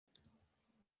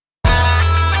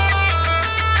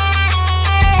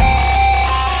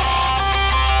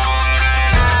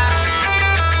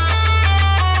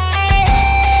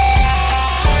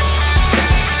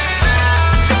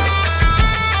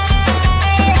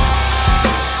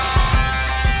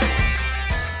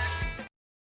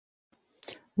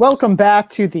Welcome back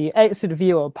to the Exit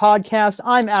Velo podcast.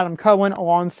 I'm Adam Cohen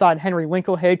alongside Henry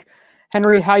Winkelhake.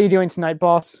 Henry, how you doing tonight,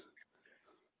 boss?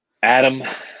 Adam,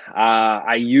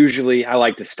 I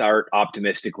like to start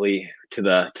optimistically to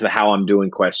the how I'm doing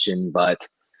question, but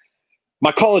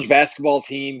my college basketball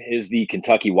team is the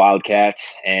Kentucky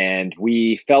Wildcats, and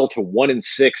we fell to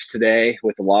 1-6 today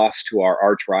with a loss to our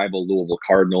arch rival Louisville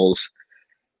Cardinals.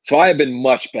 So I have been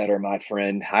much better, my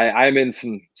friend. I'm in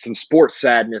some sports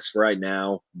sadness right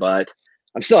now, but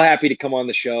I'm still happy to come on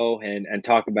the show and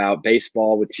talk about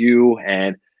baseball with you,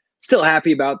 and still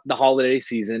happy about the holiday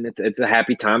season. It's a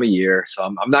happy time of year, so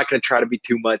I'm not going to try to be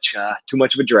too much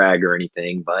of a drag or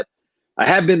anything, but I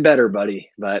have been better,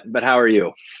 buddy. But how are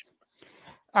you?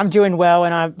 I'm doing well,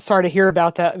 and I'm sorry to hear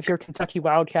about that with your Kentucky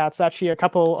Wildcats. Actually, a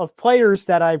couple of players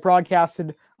that I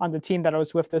broadcasted on the team that I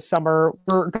was with this summer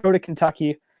go to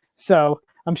Kentucky, so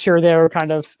I'm sure they were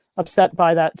kind of upset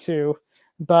by that too.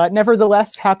 But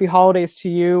nevertheless, happy holidays to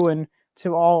you and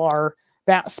to all our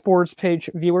Bat Sports page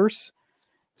viewers.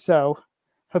 So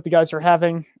hope you guys are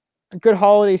having a good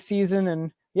holiday season.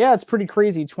 And yeah, it's pretty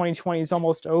crazy. 2020 is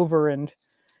almost over and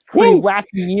pretty wacky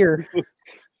year.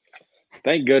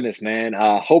 Thank goodness, man.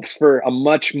 Hopes for a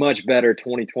much, much better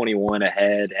 2021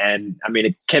 ahead. And I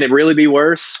mean, can it really be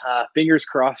worse? Fingers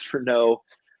crossed for no,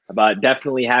 but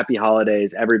definitely happy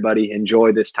holidays. Everybody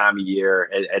enjoy this time of year.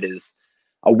 It is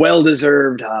a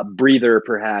well-deserved breather,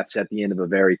 perhaps, at the end of a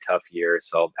very tough year.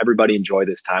 So everybody enjoy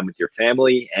this time with your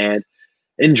family and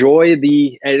enjoy and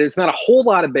it's not a whole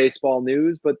lot of baseball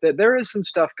news, but there is some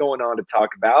stuff going on to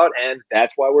talk about. And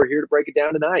that's why we're here to break it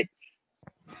down tonight.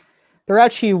 There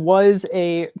actually was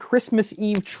a Christmas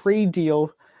Eve trade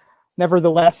deal,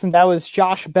 nevertheless, and that was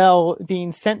Josh Bell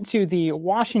being sent to the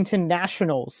Washington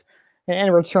Nationals. And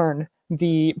in return,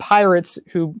 the Pirates,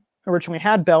 who originally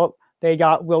had Bell, they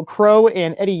got Will Crowe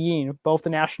and Eddie Yean, both the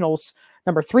Nationals'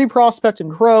 number 3 prospect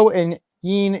in Crowe, and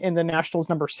Yean in the Nationals'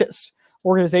 number 6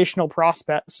 organizational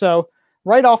prospect. So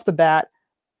right off the bat,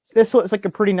 this looks like a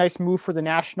pretty nice move for the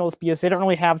Nationals because they don't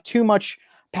really have too much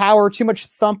power, too much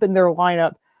thump in their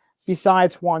lineup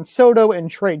besides Juan Soto and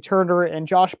Trey Turner. And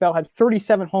Josh Bell had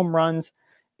 37 home runs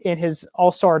in his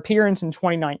All-Star appearance in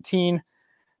 2019.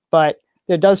 But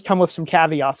it does come with some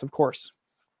caveats, of course.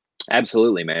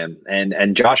 Absolutely, man.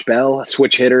 And Josh Bell,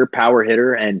 switch hitter, power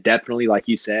hitter, and definitely, like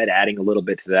you said, adding a little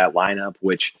bit to that lineup,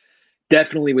 which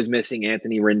definitely was missing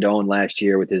Anthony Rendon last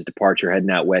year with his departure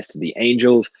heading out west to the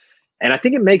Angels. And I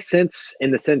think it makes sense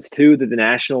in the sense, too, that the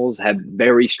Nationals have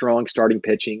very strong starting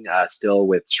pitching still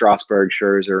with Strasburg,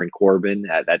 Scherzer, and Corbin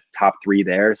at that top 3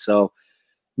 there. So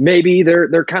maybe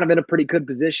they're kind of in a pretty good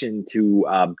position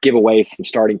to give away some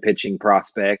starting pitching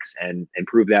prospects and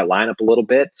improve that lineup a little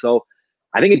bit. So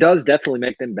I think it does definitely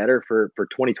make them better for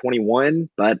 2021.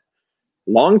 But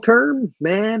long term,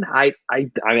 man, I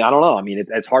mean, I don't know. I mean,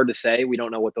 it's hard to say. We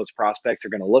don't know what those prospects are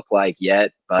going to look like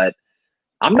yet, but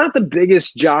I'm not the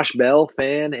biggest Josh Bell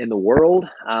fan in the world.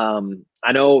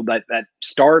 I know that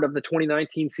start of the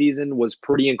 2019 season was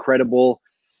pretty incredible,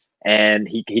 and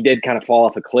he did kind of fall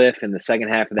off a cliff in the second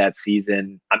half of that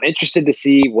season. I'm interested to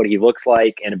see what he looks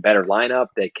like in a better lineup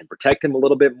that can protect him a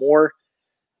little bit more.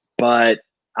 But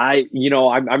I'm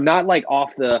not like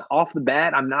off the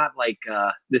bat. I'm not like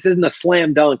this isn't a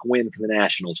slam dunk win for the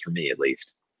Nationals for me, at least.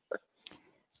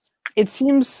 It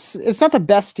seems it's not the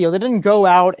best deal. They didn't go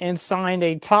out and sign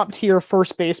a top-tier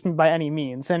first baseman by any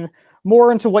means. And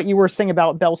more into what you were saying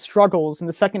about Bell's struggles in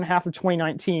the second half of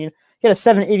 2019. He had a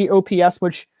 780 OPS,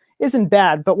 which isn't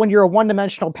bad, but when you're a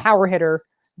one-dimensional power hitter,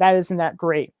 that isn't that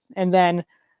great. And then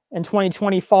in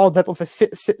 2020, followed up with a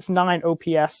 669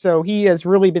 OPS. So he has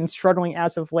really been struggling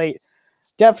as of late.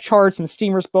 Depth charts and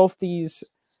Steamers both give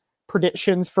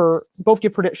predictions for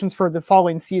the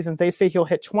following season. They say he'll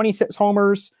hit 26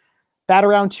 homers, bat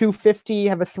around 250,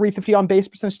 have a 350 on base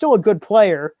percent. Still a good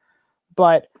player,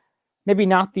 but maybe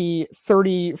not the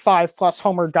 35 plus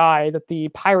homer guy that the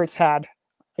Pirates had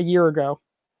a year ago.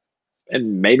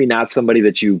 And maybe not somebody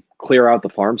that you clear out the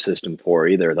farm system for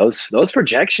either. Those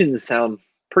projections sound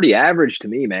pretty average to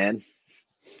me, man.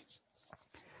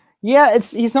 Yeah,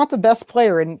 he's not the best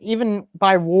player, and even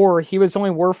by WAR, he was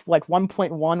only worth like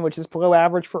 1.1, which is below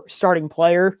average for a starting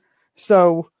player.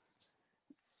 So,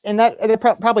 and that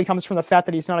probably comes from the fact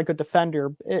that he's not a good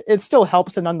defender. It still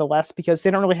helps it nonetheless because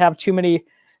they don't really have too many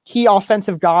key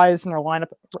offensive guys in their lineup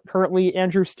currently.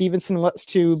 Andrew Stevenson lets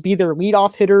to be their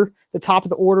leadoff hitter, the top of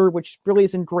the order, which really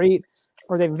isn't great.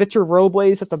 Or they have Victor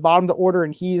Robles at the bottom of the order,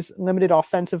 and he's limited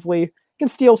offensively. Can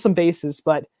steal some bases,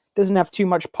 but doesn't have too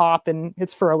much pop and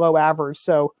hits for a low average.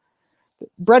 So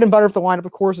bread and butter for the lineup,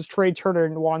 of course, is Trey Turner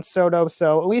and Juan Soto.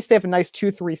 So at least they have a nice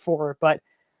 2-3-4. But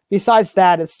besides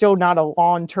that, it's still not a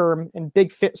long-term and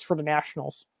big fits for the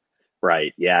Nationals.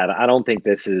 Right. Yeah. I don't think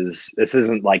this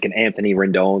isn't like an Anthony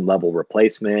Rendon level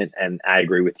replacement. And I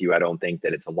agree with you. I don't think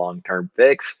that it's a long-term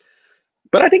fix,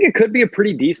 but I think it could be a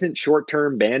pretty decent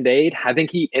short-term Band-Aid. I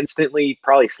think he instantly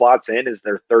probably slots in as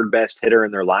their third best hitter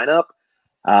in their lineup,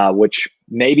 which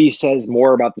maybe says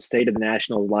more about the state of the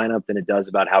Nationals lineup than it does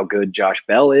about how good Josh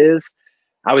Bell is.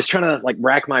 I was trying to like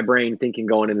rack my brain thinking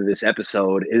going into this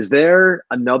episode, is there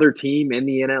another team in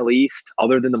the NL East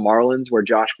other than the Marlins where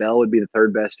Josh Bell would be the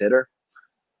third best hitter?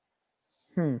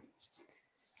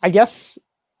 I guess,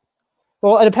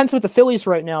 well, it depends with the Phillies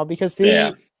right now because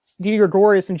Didi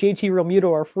Gregorius and JT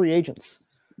Realmuto are free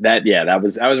agents. That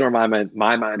was where my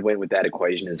mind went with that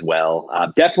equation as well.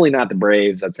 Definitely not the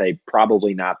Braves. I'd say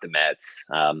probably not the Mets.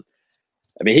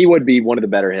 I mean, he would be one of the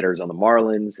better hitters on the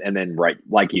Marlins. And then, right,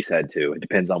 like you said, too, it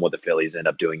depends on what the Phillies end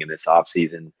up doing in this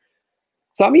offseason.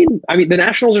 So, I mean, the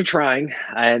Nationals are trying.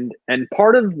 And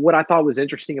part of what I thought was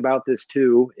interesting about this,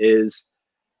 too, is,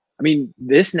 I mean,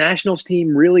 this Nationals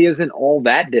team really isn't all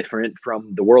that different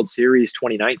from the World Series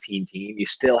 2019 team. You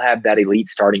still have that elite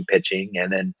starting pitching.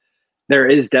 And then there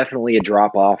is definitely a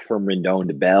drop-off from Rendon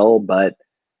to Bell. But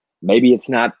maybe it's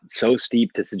not so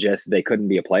steep to suggest that they couldn't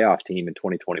be a playoff team in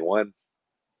 2021.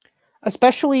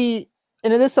 Especially,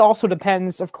 and this also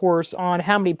depends, of course, on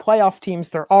how many playoff teams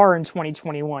there are in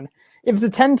 2021. If it's a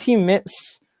 10-team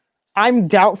mix, I'm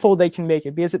doubtful they can make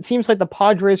it because it seems like the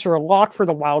Padres are a lock for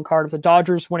the wild card of the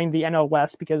Dodgers winning the NL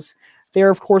West because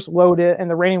they're, of course, loaded and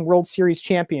the reigning World Series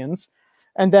champions.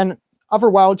 And then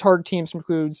other wild card teams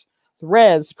includes the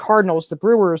Reds, the Cardinals, the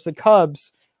Brewers, the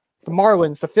Cubs, the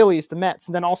Marlins, the Phillies, the Mets,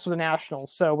 and then also the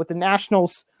Nationals. So with the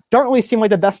Nationals, don't really seem like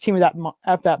the best team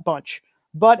of that bunch.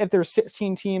 But if there's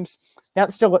 16 teams,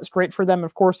 that still looks great for them.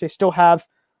 Of course, they still have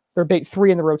their big three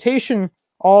in the rotation,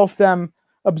 all of them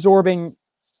absorbing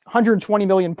 120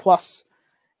 million plus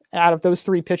out of those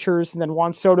three pitchers. And then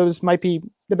Juan Soto's might be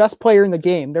the best player in the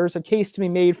game. There's a case to be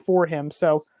made for him.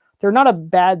 So they're not a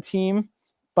bad team,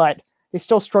 but they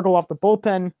still struggle off the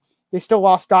bullpen. They still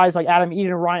lost guys like Adam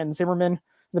Eaton and Ryan Zimmerman in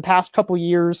the past couple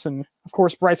years. And of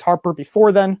course, Bryce Harper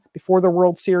before then, before the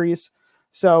World Series.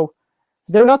 So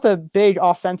they're not the big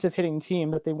offensive hitting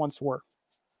team that they once were.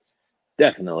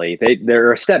 Definitely.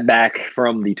 They're a step back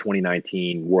from the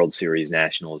 2019 World Series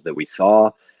Nationals that we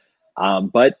saw.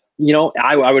 But, you know,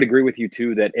 I would agree with you,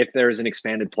 too, that if there's an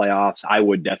expanded playoffs, I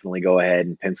would definitely go ahead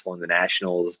and pencil in the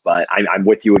Nationals. But I'm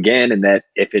with you again in that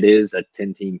if it is a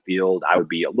 10-team field, I would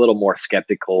be a little more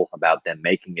skeptical about them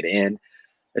making it in,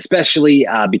 especially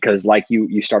because like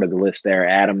you started the list there,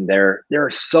 Adam, there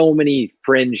are so many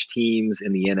fringe teams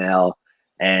in the NL.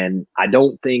 And I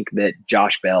don't think that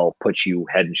Josh Bell puts you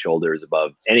head and shoulders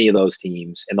above any of those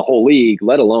teams in the whole league,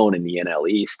 let alone in the NL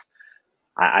East.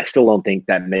 I still don't think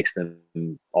that makes them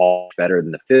all better than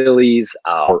the Phillies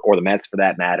or the Mets for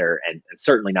that matter, and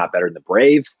certainly not better than the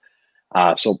Braves.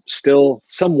 So still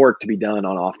some work to be done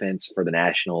on offense for the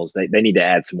Nationals. They need to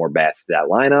add some more bats to that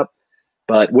lineup.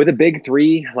 But with a big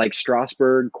three like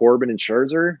Strasburg, Corbin, and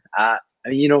Scherzer,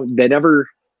 you know,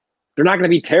 they're not going to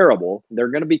be terrible. They're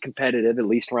going to be competitive, at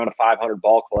least around a 500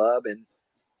 ball club. And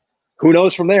who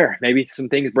knows from there? Maybe some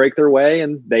things break their way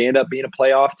and they end up being a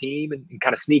playoff team and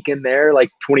kind of sneak in there like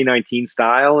 2019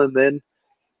 style and then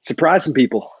surprise some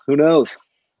people. Who knows?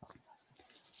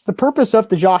 The purpose of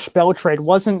the Josh Bell trade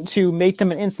wasn't to make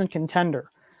them an instant contender.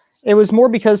 It was more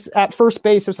because at first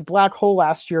base, there was a black hole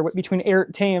last year between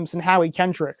Eric Thames and Howie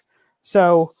Kendrick.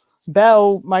 So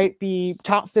Bell might be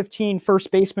top 15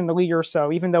 first baseman in the league or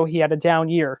so, even though he had a down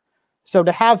year. So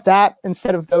to have that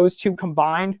instead of those two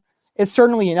combined is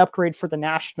certainly an upgrade for the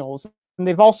Nationals. And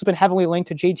they've also been heavily linked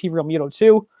to JT Realmuto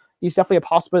too. He's definitely a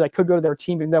possibility that could go to their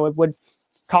team, even though it would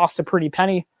cost a pretty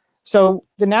penny. So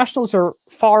the Nationals are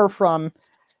far from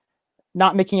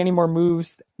not making any more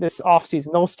moves this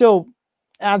offseason. They'll still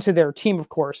add to their team, of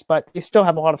course, but they still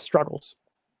have a lot of struggles.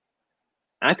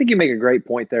 I think you make a great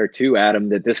point there too, Adam,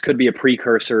 that this could be a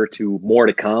precursor to more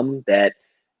to come, that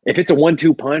if it's a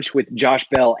 1-2 punch with Josh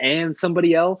Bell and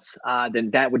somebody else, then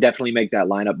that would definitely make that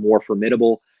lineup more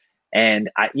formidable.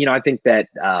 And I think that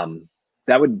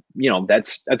that would,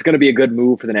 that's going to be a good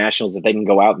move for the Nationals if they can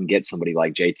go out and get somebody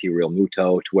like JT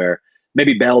Realmuto to where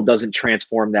maybe Bell doesn't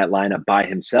transform that lineup by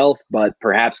himself, but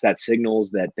perhaps that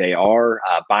signals that they are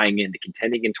buying into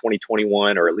contending in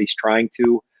 2021 or at least trying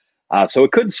to. So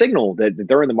it could signal that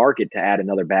they're in the market to add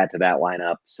another bat to that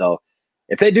lineup. So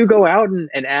if they do go out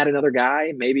and add another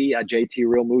guy, maybe a JT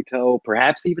Realmuto,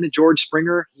 perhaps even a George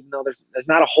Springer, even though there's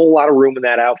not a whole lot of room in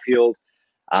that outfield.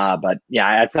 But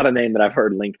yeah, that's not a name that I've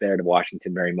heard linked there to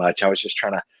Washington very much. I was just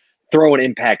trying to throw an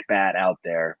impact bat out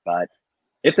there. But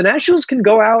if the Nationals can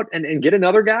go out and get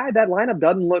another guy, that lineup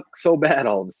doesn't look so bad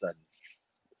all of a sudden.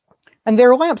 And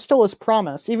their lineup still has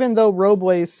promise, even though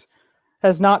Robles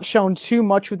has not shown too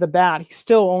much with the bat. He's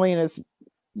still only in his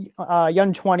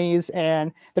young 20s,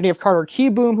 and then you have Carter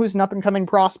Kieboom, who's an up-and-coming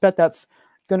prospect that's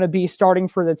going to be starting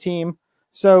for the team.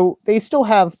 So they still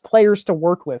have players to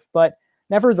work with, but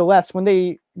nevertheless, when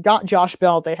they got Josh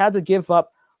Bell, they had to give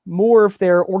up more of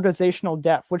their organizational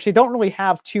depth, which they don't really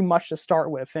have too much to start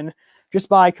with. And just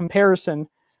by comparison,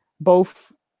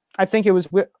 both, I think it was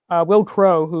Will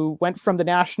Crowe, who went from the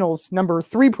Nationals' number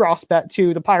 3 prospect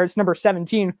to the Pirates' number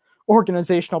 17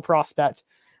 organizational prospect,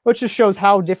 which just shows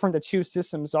how different the two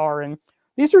systems are. And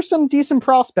these are some decent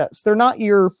prospects. They're not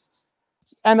your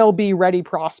MLB ready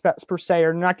prospects per se,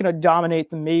 or not going to dominate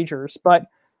the majors, but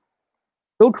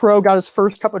Will Crowe got his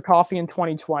first cup of coffee in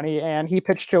 2020, and he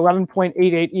pitched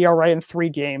 11.88 ERA in 3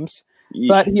 games.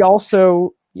 But he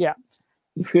also,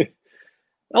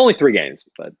 only 3 games,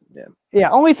 but yeah. Yeah,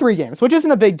 only 3 games, which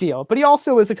isn't a big deal. But he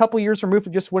also is a couple years removed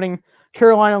from just winning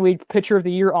Carolina League Pitcher of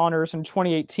the Year honors in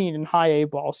 2018 in high A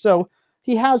ball. So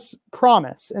he has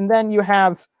promise. And then you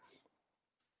have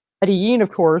Eddie Yean,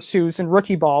 of course, who's in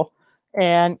rookie ball,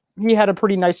 and he had a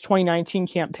pretty nice 2019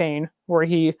 campaign where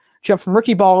he jumped from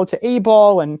rookie ball to A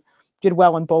ball and did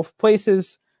well in both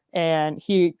places. And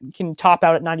he can top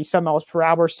out at 97 miles per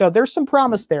hour. So there's some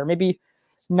promise there. Maybe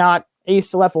not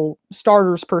ace level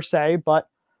starters per se, but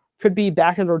could be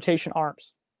back in the rotation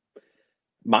arms.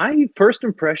 My first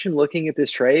impression looking at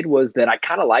this trade was that I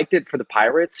kind of liked it for the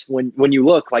Pirates. When you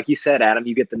look, like you said, Adam,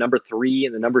 you get the number 3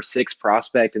 and the number 6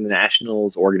 prospect in the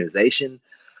Nationals organization.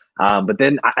 But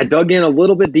then I dug in a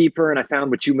little bit deeper, and I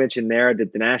found what you mentioned there,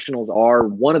 that the Nationals are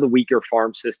one of the weaker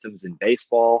farm systems in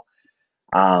baseball.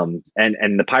 And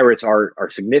the Pirates are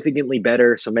significantly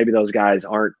better. So maybe those guys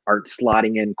aren't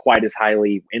slotting in quite as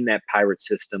highly in that Pirate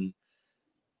system.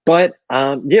 But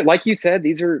like you said,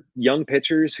 these are young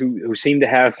pitchers who seem to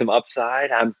have some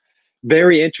upside. I'm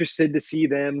very interested to see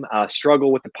them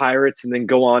struggle with the Pirates and then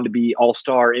go on to be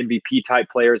all-star MVP type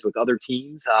players with other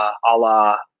teams, a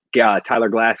la Tyler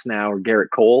Glasnow or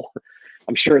Garrett Cole.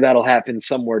 I'm sure that'll happen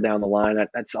somewhere down the line.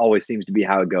 That's always seems to be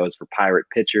how it goes for Pirate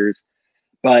pitchers.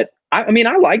 But I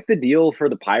like the deal for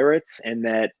the Pirates, and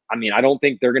that, I don't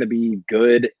think they're going to be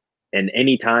good in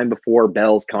any time before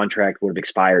Bell's contract would have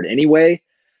expired anyway.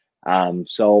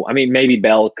 So maybe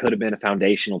Bell could have been a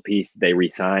foundational piece that they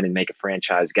re-sign and make a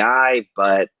franchise guy,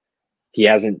 but he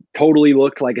hasn't totally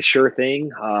looked like a sure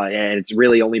thing. And it's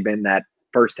really only been that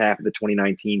first half of the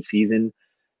 2019 season.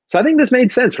 So I think this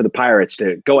made sense for the Pirates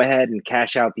to go ahead and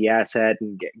cash out the asset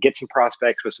and get some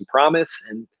prospects with some promise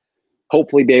and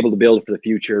hopefully be able to build for the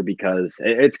future, because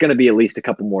it's going to be at least a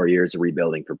couple more years of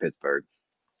rebuilding for Pittsburgh.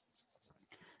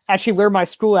 Actually, where my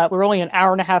school at, we're only an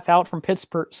hour and a half out from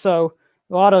Pittsburgh. So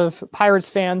a lot of Pirates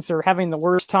fans are having the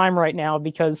worst time right now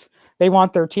because they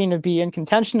want their team to be in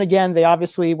contention again. They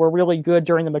obviously were really good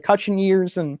during the McCutchen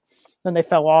years, and then they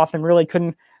fell off and really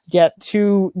couldn't get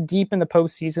too deep in the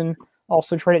postseason.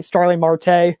 Also traded Starling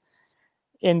Marte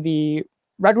in the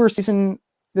regular season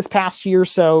this past year.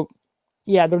 So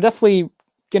yeah, they're definitely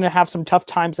going to have some tough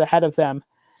times ahead of them,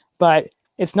 but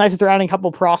it's nice that they're adding a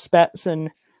couple prospects, and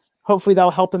hopefully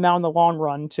that'll help them out in the long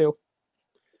run too.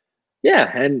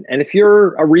 Yeah, and if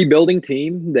you're a rebuilding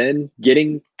team, then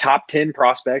getting top 10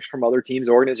 prospects from other teams'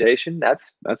 organization,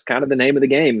 that's kind of the name of the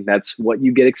game. That's what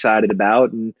you get excited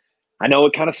about. And I know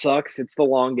it kind of sucks. It's the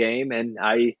long game. And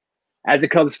I, as a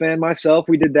Cubs fan myself,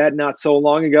 we did that not so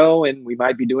long ago, and we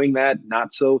might be doing that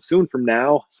not so soon from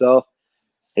now. So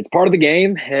it's part of the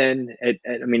game, and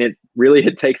it really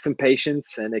takes some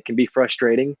patience, and it can be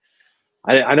frustrating.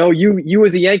 I know you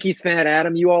as a Yankees fan,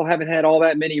 Adam, you all haven't had all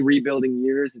that many rebuilding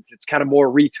years. It's kind of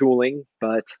more retooling,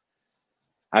 but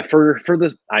I'm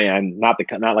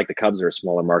not like the Cubs are a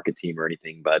smaller market team or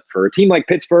anything, but for a team like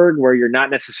Pittsburgh, where you're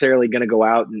not necessarily going to go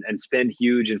out and spend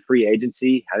huge in free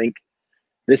agency, I think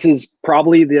this is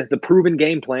probably the proven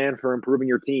game plan for improving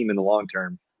your team in the long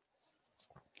term.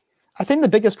 I think the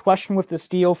biggest question with this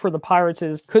deal for the Pirates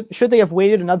is, should they have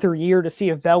waited another year to see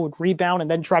if Bell would rebound and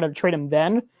then try to trade him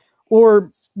then?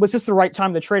 Or was this the right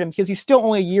time to trade him? Because he's still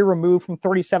only a year removed from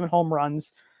 37 home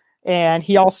runs. And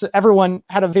everyone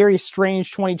had a very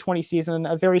strange 2020 season,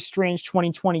 a very strange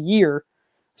 2020 year.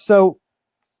 So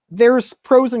there's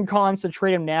pros and cons to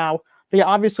trade him now. They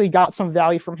obviously got some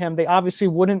value from him. They obviously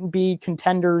wouldn't be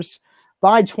contenders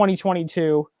by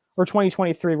 2022 or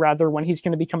 2023 rather, when he's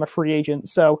going to become a free agent.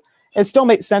 So it still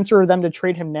makes sense for them to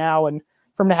trade him now and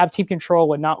for him to have team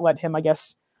control and not let him, I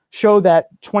guess, show that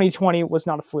 2020 was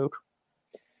not a fluke.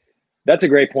 That's a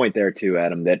great point there too,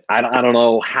 Adam, that I don't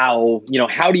know how,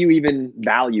 how do you even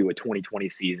value a 2020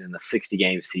 season, a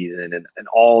 60-game season, and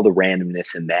all the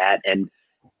randomness in that? And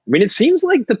I mean, it seems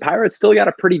like the Pirates still got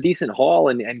a pretty decent haul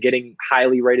and getting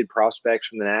highly rated prospects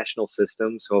from the national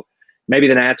system. So maybe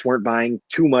the Nats weren't buying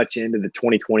too much into the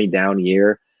 2020 down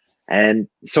year. And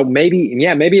so maybe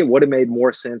it would have made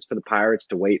more sense for the Pirates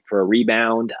to wait for a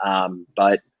rebound.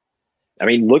 But I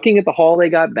mean, looking at the haul they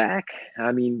got back,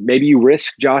 I mean, maybe you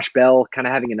risk Josh Bell kind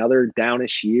of having another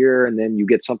downish year and then you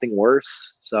get something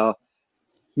worse. So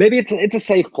maybe it's a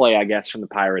safe play, I guess, from the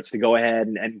Pirates to go ahead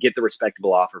and get the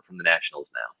respectable offer from the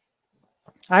Nationals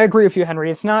now. I agree with you,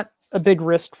 Henry. It's not a big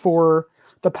risk for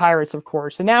the Pirates, of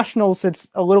course. The Nationals, it's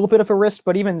a little bit of a risk,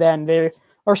 but even then, they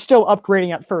are still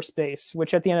upgrading at first base,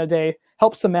 which at the end of the day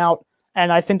helps them out.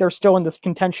 And I think they're still in this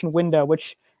contention window,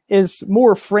 which is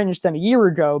more fringe than a year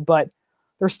ago, but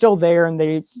they're still there, and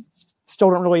they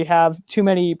still don't really have too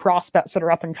many prospects that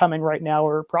are up and coming right now,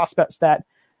 or prospects that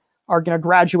are going to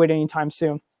graduate anytime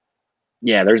soon.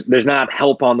 Yeah, there's not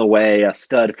help on the way, a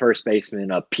stud first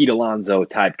baseman, a Pete Alonso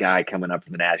type guy coming up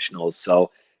from the Nationals. So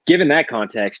given that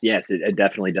context, yes, it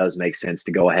definitely does make sense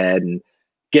to go ahead and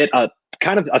get a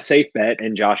kind of a safe bet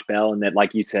in Josh Bell. And that,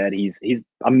 like you said, he's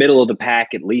a middle of the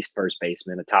pack, at least first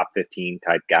baseman, a top 15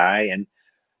 type guy. And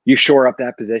you shore up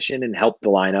that position and help the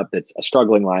lineup that's a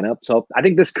struggling lineup. So I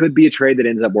think this could be a trade that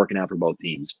ends up working out for both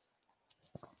teams.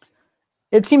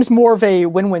 It seems more of a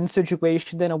win-win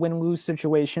situation than a win-lose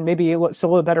situation. Maybe it's a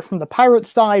little better from the Pirates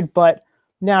side, but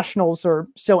Nationals are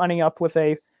still ending up with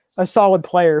a solid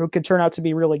player who could turn out to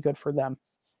be really good for them.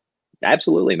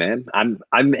 Absolutely, man.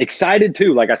 I'm excited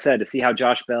too, like I said, to see how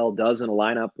Josh Bell does in a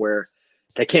lineup where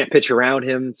they can't pitch around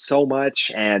him so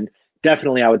much. And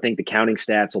definitely I would think the counting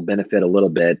stats will benefit a little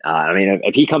bit. I mean,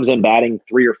 if he comes in batting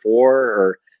 3 or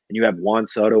 4 and you have Juan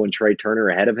Soto and Trey Turner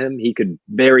ahead of him, he could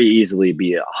very easily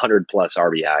be a 100-plus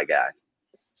RBI guy.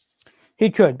 He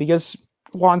could, because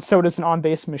Juan Soto's an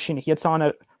on-base machine. He gets on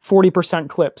a 40%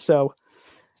 clip, so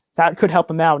that could help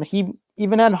him out. And he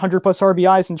even had 100-plus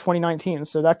RBIs in 2019,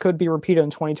 so that could be repeated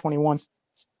in 2021.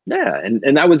 Yeah,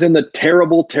 and that was in the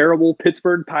terrible, terrible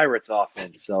Pittsburgh Pirates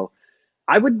offense. So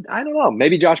I don't know,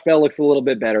 maybe Josh Bell looks a little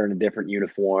bit better in a different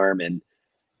uniform, and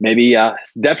maybe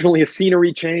definitely a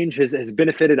scenery change has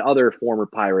benefited other former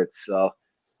Pirates. So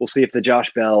we'll see if the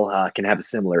Josh Bell can have a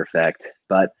similar effect.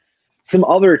 But some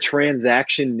other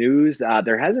transaction news,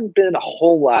 there hasn't been a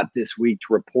whole lot this week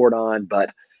to report on,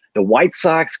 but the White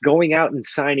Sox going out and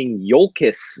signing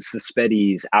Yoelkis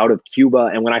Cespedes out of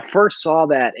Cuba. And when I first saw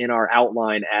that in our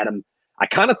outline, Adam, I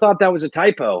kind of thought that was a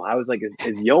typo. I was like, is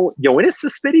Yoenis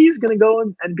Cespedes going to go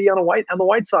and be on the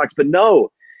White Sox? But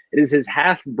no. It is his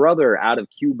half-brother out of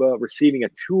Cuba receiving a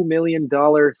 $2 million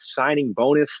signing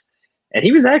bonus. And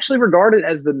he was actually regarded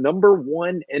as the number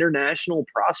 1 international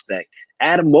prospect.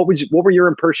 Adam, what was your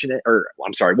impression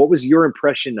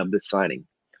of this signing?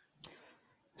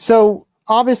 So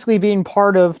obviously being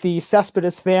part of the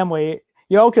Cespedes family,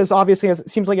 Yoelkis obviously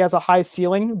seems like he has a high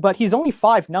ceiling, but he's only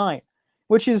 5'9",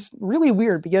 which is really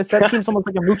weird because that seems almost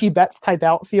like a Mookie Betts type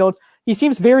outfield. He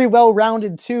seems very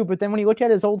well-rounded too, but then when you look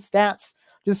at his old stats,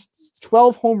 just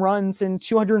 12 home runs in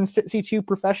 262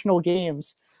 professional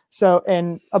games. So,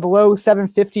 and a below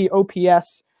 750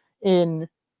 OPS in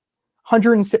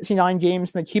 169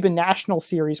 games in the Cuban National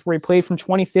Series, where he played from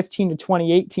 2015 to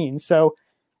 2018. So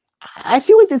I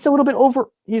feel like he's a little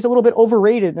bit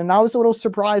overrated. And I was a little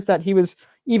surprised that he was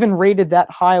even rated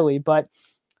that highly, but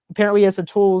apparently he has the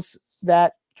tools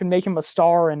that can make him a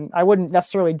star. And I wouldn't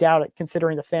necessarily doubt it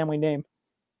considering the family name.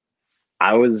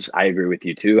 I agree with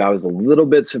you too. I was a little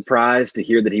bit surprised to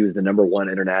hear that he was the number 1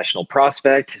 international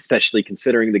prospect, especially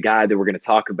considering the guy that we're going to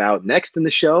talk about next in the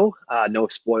show. No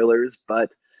spoilers,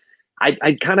 but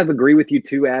I kind of agree with you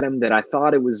too, Adam, that I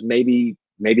thought it was maybe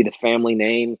the family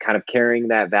name kind of carrying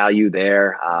that value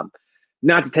there.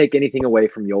 Not to take anything away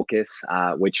from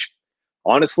Yoelkis, which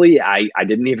honestly, I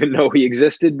didn't even know he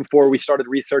existed before we started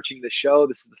researching the show.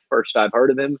 This is the first I've heard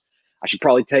of him. I should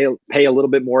probably pay a little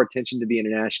bit more attention to the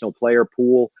international player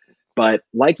pool. But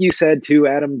like you said too,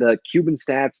 Adam, the Cuban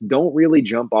stats don't really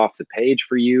jump off the page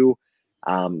for you.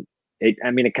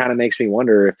 It kind of makes me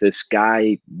wonder if this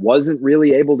guy wasn't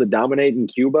really able to dominate in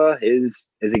Cuba. Is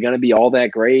he going to be all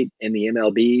that great in the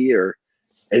MLB, or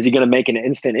is he going to make an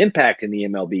instant impact in the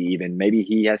MLB even? Maybe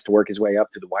he has to work his way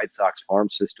up to the White Sox farm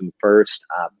system first.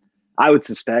 I would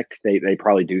suspect they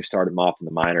probably do start him off in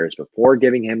the minors before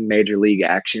giving him major league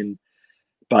action.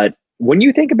 But when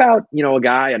you think about,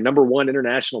 a number 1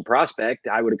 international prospect,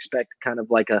 I would expect kind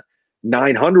of like a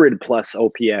 900 plus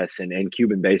OPS in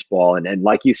Cuban baseball. And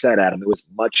like you said, Adam, it was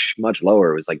much, much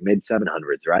lower. It was like mid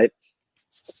 700s, right?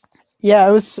 Yeah,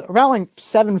 it was around like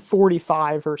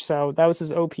 745 or so. That was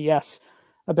his OPS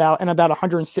about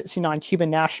 169 Cuban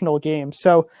national games.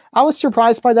 So I was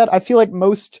surprised by that. I feel like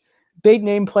most big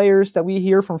name players that we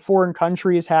hear from foreign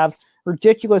countries have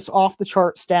ridiculous off the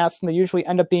chart stats, and they usually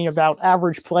end up being about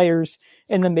average players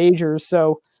in the majors.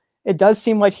 So it does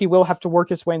seem like he will have to work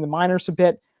his way in the minors a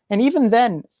bit. And even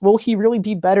then, will he really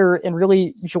be better and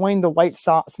really join the White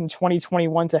Sox in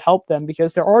 2021 to help them?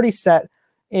 Because they're already set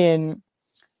in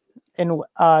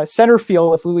center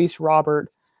field with Luis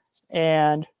Robert,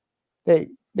 and they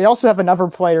also have another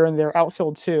player in their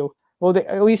outfield too. Well,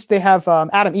 at least they have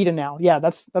Adam Eaton now. Yeah,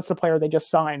 that's the player they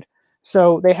just signed.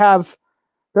 So they have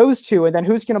those two, and then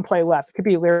who's going to play left? It could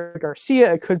be Larry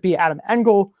Garcia, it could be Adam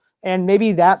Engel, and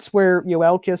maybe that's where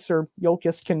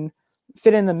Yoelkis can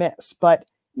fit in the mix. But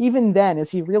even then,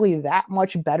 is he really that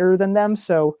much better than them?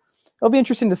 So it'll be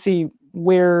interesting to see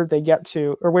where they get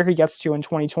to, or where he gets to in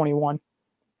 2021.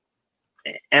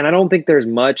 And I don't think there's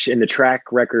much in the track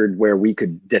record where we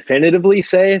could definitively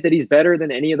say that he's better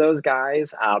than any of those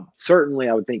guys. Certainly,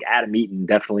 I would think Adam Eaton,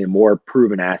 definitely a more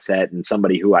proven asset and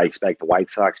somebody who I expect the White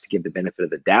Sox to give the benefit of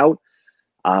the doubt.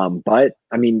 But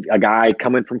I mean, a guy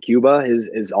coming from Cuba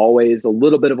is always a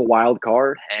little bit of a wild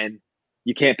card, and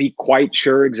you can't be quite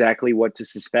sure exactly what to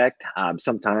suspect.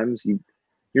 Sometimes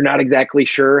you're not exactly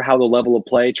sure how the level of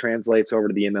play translates over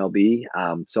to the MLB.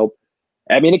 So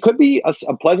I mean, it could be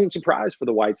a pleasant surprise for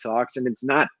the White Sox, and it's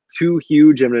not too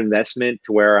huge of an investment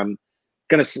to where I'm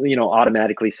going to,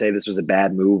 automatically say this was a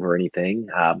bad move or anything.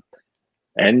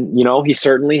 And, he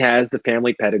certainly has the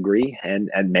family pedigree, and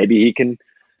maybe he can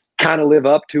kind of live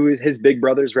up to his big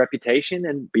brother's reputation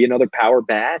and be another power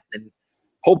bat. And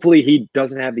hopefully he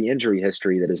doesn't have the injury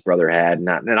history that his brother had. And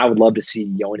I would love to see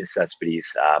Yoenis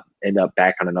Cespedes end up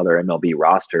back on another MLB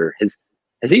roster. Has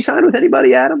he signed with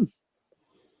anybody, Adam?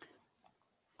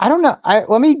 I don't know.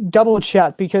 Let me double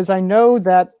check, because I know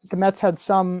that the Mets had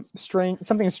something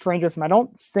strange with him. I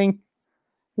don't think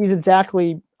he's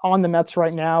exactly on the Mets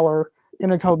right now or going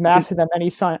to go back to them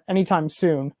anytime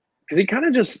soon. Because he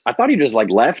kind of I thought he just like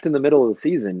left in the middle of the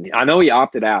season. I know he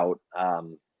opted out,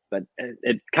 but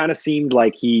it kind of seemed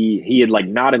like he had like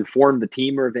not informed the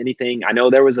team or of anything. I know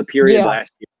there was a period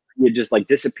last year he had just like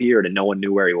disappeared and no one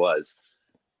knew where he was.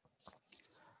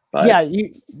 But, yeah,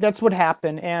 that's what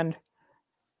happened. And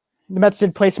the Mets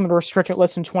did place him on the restricted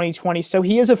list in 2020, so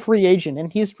he is a free agent, and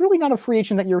he's really not a free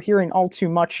agent that you're hearing all too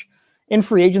much in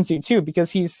free agency too,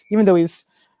 because even though he's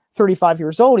 35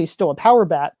 years old, he's still a power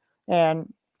bat,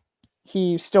 and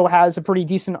he still has a pretty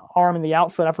decent arm in the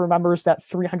outfield. I remembers that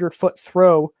 300-foot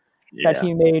throw that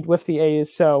he made with the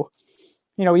A's. So,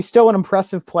 he's still an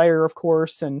impressive player, of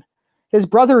course, and his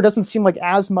brother doesn't seem like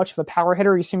as much of a power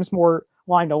hitter. He seems more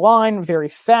line to line, very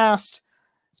fast,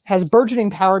 has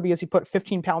burgeoning power because he put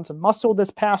 15 pounds of muscle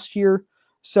this past year.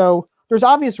 So there's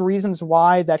obvious reasons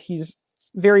why that he's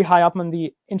very high up on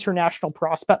the international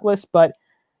prospect list, but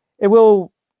it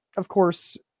will, of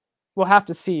course, we'll have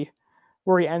to see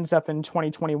where he ends up in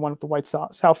 2021 with the White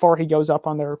Sox, how far he goes up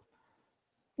on their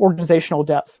organizational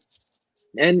depth.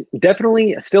 And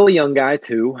definitely still a young guy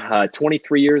too,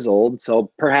 23 years old. So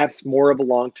perhaps more of a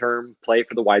long-term play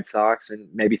for the White Sox and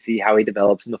maybe see how he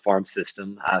develops in the farm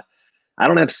system. I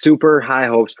don't have super high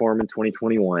hopes for him in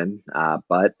 2021,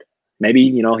 but maybe,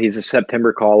 he's a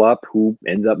September call-up who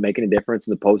ends up making a difference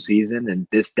in the postseason. And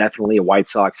this definitely a White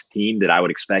Sox team that I would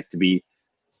expect to be,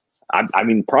 I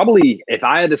mean, probably if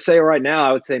I had to say right now,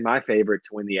 I would say my favorite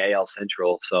to win the AL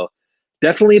Central. So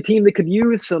definitely a team that could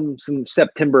use some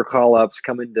September call-ups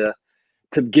coming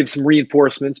to give some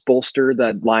reinforcements, bolster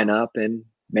that lineup, and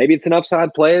maybe it's an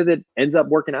upside play that ends up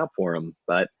working out for him.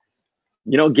 But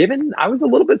given I was a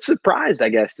little bit surprised, I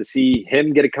guess, to see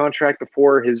him get a contract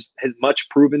before his much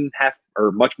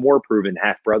more proven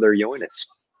half brother Yoenis.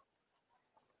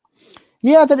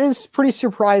 Yeah, that is pretty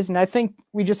surprising. I think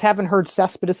we just haven't heard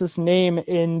Cespedes' name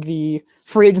in the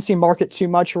free agency market too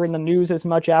much or in the news as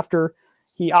much after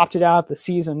he opted out of the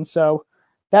season. So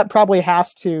that probably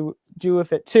has to do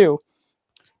with it too.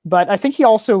 But I think he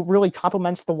also really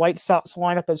complements the White Sox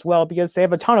lineup as well, because they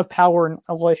have a ton of power in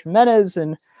Eloy Jimenez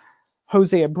and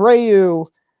Jose Abreu,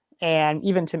 and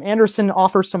even Tim Anderson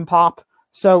offers some pop.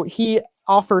 So he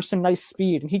offers some nice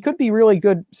speed, and he could be really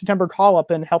good September call-up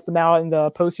and help them out in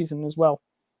the postseason as well.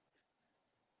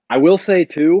 I will say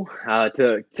too,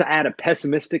 to add a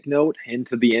pessimistic note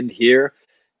into the end here,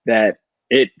 that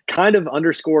it kind of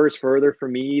underscores further for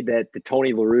me that the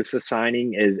Tony La Russa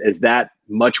signing is that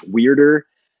much weirder.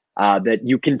 That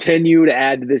you continue to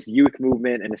add to this youth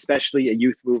movement, and especially a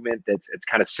youth movement it's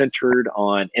kind of centered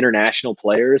on international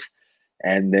players.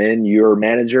 And then your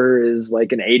manager is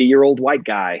like an 80-year-old white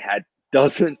guy.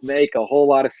 doesn't make a whole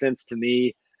lot of sense to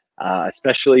me,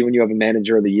 especially when you have a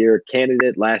manager of the year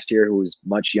candidate last year who was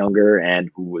much younger and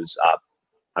who was,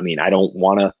 I don't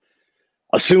want to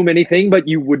assume anything, but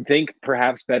you would think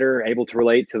perhaps better able to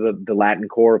relate to the Latin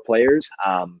core players.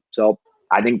 So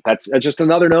I think that's just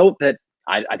another note that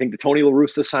I think the Tony La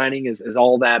Russa signing is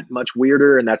all that much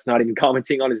weirder, and that's not even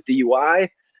commenting on his DUI.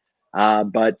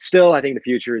 But still, I think the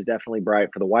future is definitely bright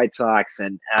for the White Sox,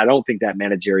 and I don't think that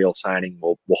managerial signing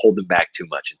will hold them back too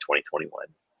much in 2021.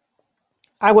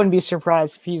 I wouldn't be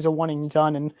surprised if he's a one and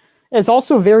done. And it's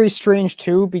also very strange,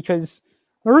 too, because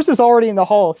La Russa's already in the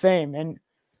Hall of Fame, and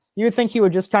you would think he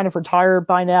would just kind of retire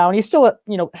by now. And he's still,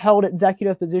 held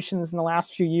executive positions in the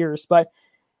last few years. But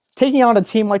taking on a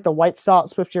team like the White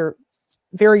Sox with your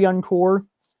very young core,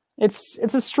 it's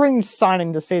a strange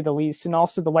signing to say the least. And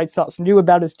also the White Sox knew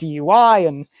about his DUI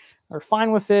and are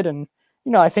fine with it. And,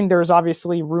 I think there's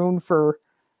obviously room for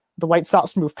the White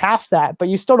Sox to move past that. But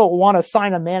you still don't want to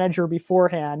sign a manager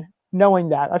beforehand knowing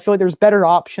that. I feel like there's better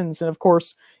options. And, of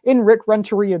course, in Rick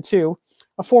Renteria, too,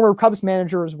 a former Cubs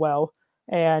manager as well.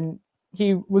 And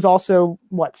he was also,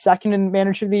 second in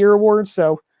Manager of the Year award.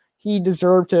 So he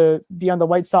deserved to be on the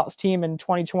White Sox team in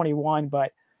 2021,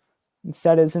 but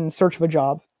instead is in search of a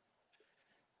job.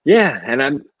 Yeah, and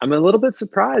I'm a little bit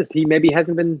surprised he maybe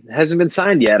hasn't been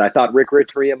signed yet. I thought Rick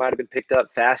Renteria might have been picked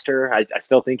up faster. I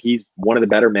still think he's one of the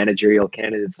better managerial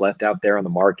candidates left out there on the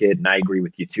market, and I agree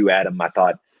with you too, Adam. I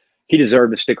thought he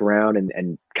deserved to stick around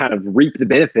and kind of reap the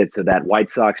benefits of that White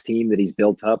Sox team that he's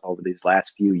built up over these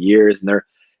last few years. And they're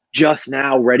just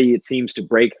now ready, it seems, to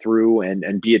break through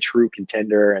and be a true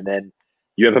contender. And then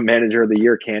you have a manager of the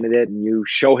year candidate and you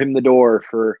show him the door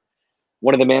for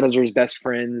one of the manager's best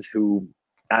friends who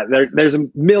there's a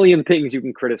million things you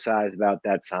can criticize about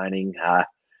that signing.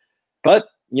 But,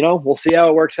 we'll see how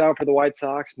it works out for the White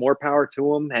Sox. More power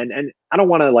to them. And I don't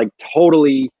want to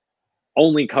totally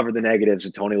only cover the negatives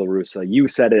with Tony La Russa. You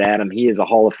said it, Adam. He is a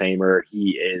Hall of Famer.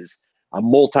 He is a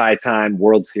multi-time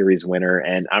World Series winner,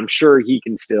 and I'm sure he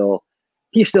still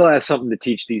has something to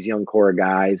teach these young core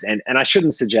guys. And I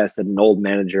shouldn't suggest that an old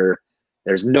manager,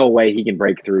 there's no way he can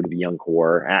break through to the young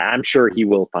core. I'm sure he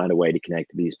will find a way to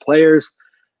connect to these players.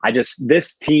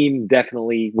 This team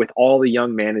definitely, with all the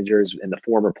young managers and the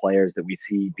former players that we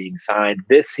see being signed,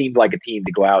 this seemed like a team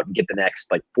to go out and get the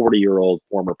next 40-year-old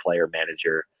former player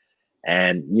manager.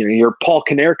 And, your Paul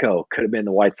Konerko could have been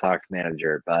the White Sox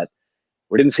manager, but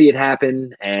we didn't see it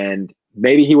happen. And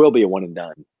maybe he will be a one and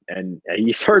done. And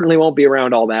he certainly won't be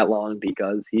around all that long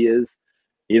because he is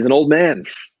an old man.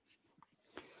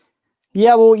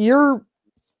 Yeah, well, your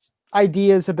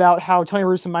ideas about how Tony La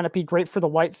Russa might not be great for the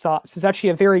White Sox is actually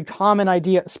a very common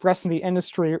idea expressed in the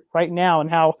industry right now, and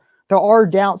how there are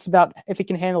doubts about if he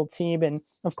can handle the team. And,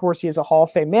 of course, he is a Hall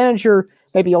of Fame manager.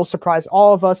 Maybe he'll surprise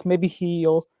all of us. Maybe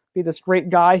he'll be this great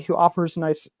guy who offers a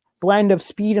nice blend of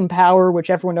speed and power, which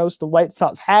everyone knows the White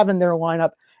Sox have in their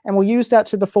lineup, and will use that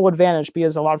to the full advantage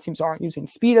because a lot of teams aren't using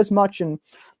speed as much. And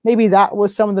maybe that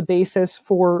was some of the basis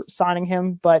for signing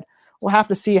him, but we'll have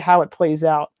to see how it plays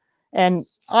out. And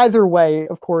either way,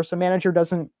 of course, a manager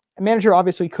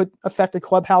obviously could affect the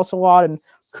clubhouse a lot and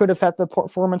could affect the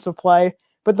performance of play,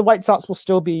 but the White Sox will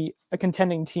still be a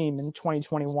contending team in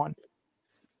 2021.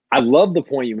 I love the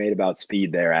point you made about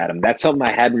speed there, Adam. That's something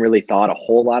I hadn't really thought a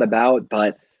whole lot about,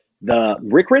 but the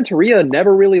Rick Renteria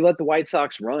never really let the White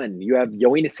Sox run. You have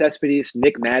Yoenis Cespedes,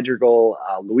 Nick Madrigal,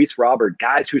 Luis Robert,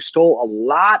 guys who stole a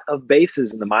lot of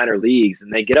bases in the minor leagues,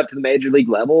 and they get up to the major league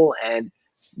level, and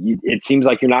it seems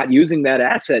like you're not using that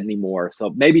asset anymore. So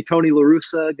maybe Tony La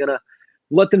Russa gonna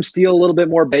let them steal a little bit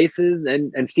more bases,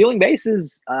 and stealing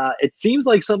bases. It seems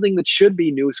like something that should be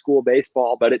new school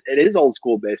baseball, but it is old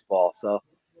school baseball. So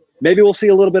maybe we'll see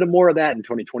a little bit more of that in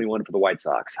 2021 for the White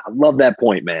Sox. I love that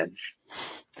point, man.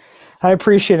 I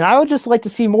appreciate it. I would just like to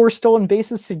see more stolen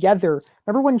bases together.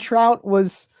 Remember when Trout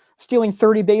was stealing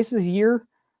 30 bases a year?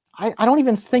 I don't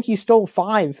even think he stole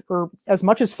 5 or as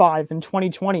much as 5 in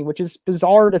 2020, which is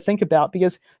bizarre to think about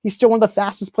because he's still one of the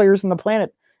fastest players on the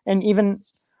planet. And even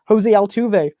Jose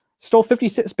Altuve stole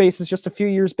 56 bases just a few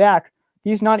years back.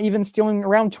 He's not even stealing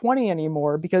around 20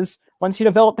 anymore because once he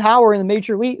developed power in the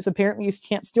major leagues, apparently he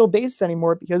can't steal bases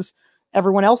anymore because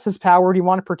everyone else has power and you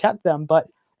want to protect them. But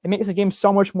it makes the game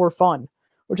so much more fun,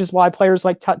 which is why players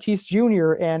like Tatis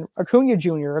Jr. and Acuna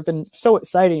Jr. have been so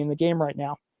exciting in the game right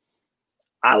now.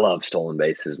 I love stolen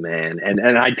bases, man. And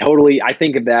I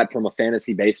think of that from a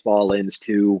fantasy baseball lens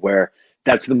too, where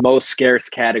that's the most scarce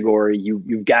category.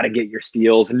 You've got to get your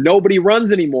steals, and nobody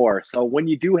runs anymore. So when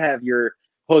you do have your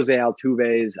Jose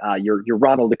Altuve's, your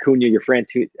Ronald Acuna, your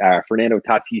Fernando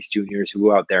Tatis Jr.'s who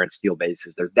go out there and steal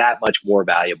bases, they're that much more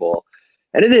valuable.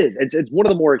 And it is. It's one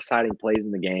of the more exciting plays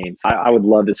in the game. So I would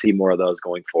love to see more of those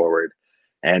going forward.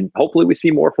 And hopefully we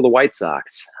see more for the White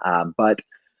Sox. But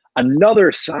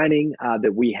another signing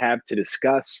that we have to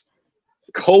discuss,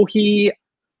 Kohei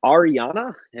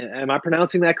Ariana. Am I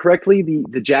pronouncing that correctly?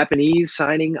 The Japanese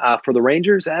signing for the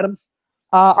Rangers, Adam?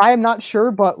 I am not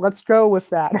sure, but let's go with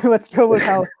that. Let's go with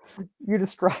how you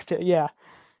described it. Yeah.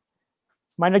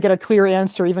 Might not get a clear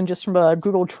answer even just from a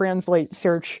Google Translate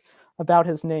search about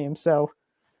his name. So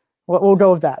we'll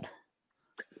go with that.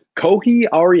 Kohei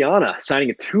Ariana signing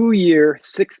a 2-year,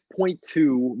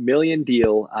 $6.2 million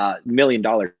deal,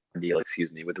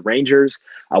 with the Rangers,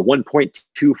 a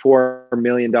 $1.24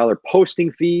 million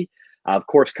posting fee. Of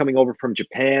course, coming over from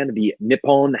Japan, the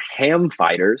Nippon Ham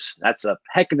Fighters. That's a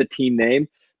heck of a team name.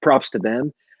 Props to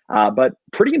them. But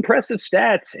pretty impressive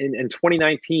stats in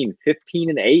 2019,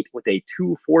 15-8 with a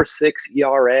 2.46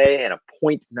 ERA and a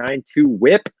 .92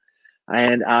 WHIP.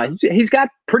 And he's got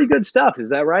pretty good stuff. Is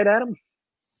that right, Adam?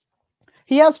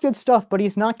 He has good stuff, but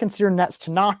he's not considered next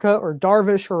Tanaka or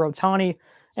Darvish or Ohtani.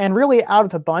 And really, out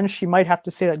of the bunch, you might have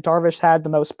to say that Darvish had the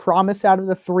most promise out of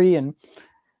the three, and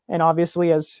obviously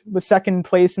was second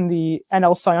place in the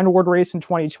NL Cy Young Award race in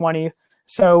 2020.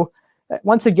 So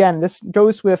once again, this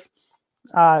goes with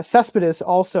Cespedes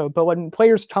also. But when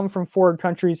players come from foreign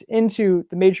countries into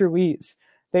the major leagues,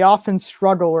 they often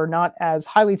struggle or not as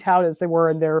highly touted as they were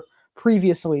in their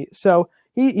previously. So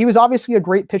he was obviously a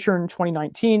great pitcher in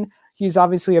 2019. He's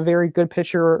obviously a very good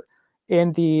pitcher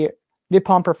in the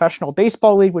Nippon Professional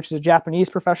Baseball League, which is a Japanese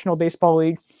professional baseball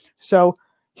league. So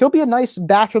he'll be a nice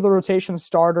back of the rotation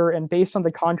starter, and based on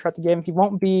the contract they gave him, he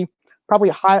won't be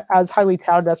probably as highly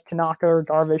touted as Tanaka or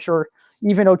Darvish or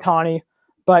even Ohtani,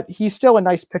 but he's still a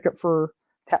nice pickup for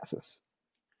Texas.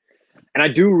 And I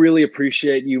do really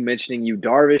appreciate you mentioning Yu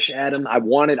Darvish, Adam. I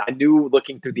knew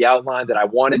looking through the outline that I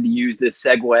wanted to use this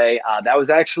segue. That was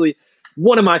actually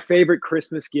one of my favorite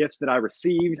Christmas gifts that I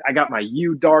received. I got my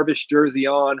Yu Darvish jersey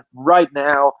on right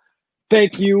now.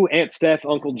 Thank you, Aunt Steph,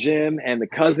 Uncle Jim, and the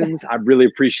cousins. I really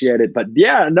appreciate it. But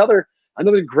yeah, another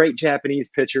great Japanese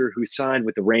pitcher who signed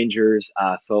with the Rangers.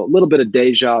 So a little bit of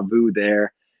deja vu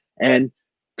there. And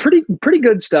pretty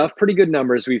good stuff, pretty good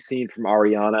numbers we've seen from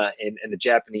Ariana in the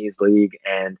Japanese league.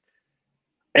 And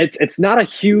it's not a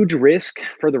huge risk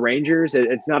for the Rangers.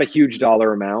 It's not a huge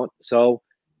dollar amount. So,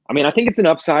 I mean, I think it's an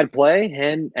upside play,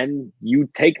 and you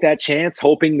take that chance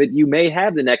hoping that you may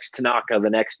have the next Tanaka, the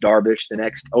next Darvish, the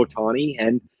next Ohtani.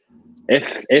 And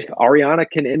if Ariana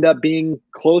can end up being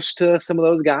close to some of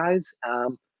those guys, I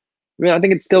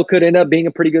think it still could end up being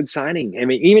a pretty good signing. I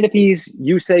mean, even if he's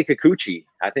Yusei Kikuchi,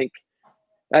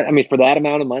 for that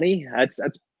amount of money, that's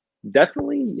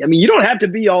definitely, you don't have to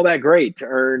be all that great to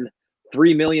earn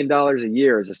 $3 million a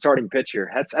year as a starting pitcher.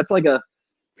 That's like a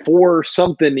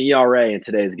 4-something ERA in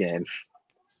today's game.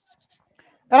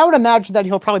 And I would imagine that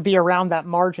he'll probably be around that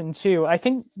margin too. I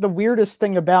think the weirdest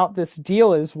thing about this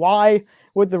deal is why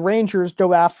would the Rangers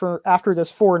go after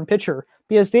this foreign pitcher?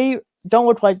 Because they don't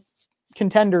look like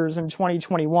contenders in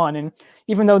 2021. And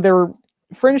even though they were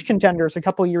fringe contenders a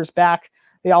couple of years back,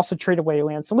 they also traded away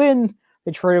Lance Lynn.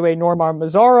 They traded away Norman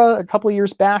Mazzara a couple of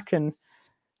years back. And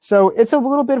so it's a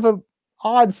little bit of a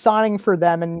odd signing for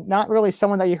them, and not really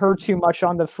someone that you heard too much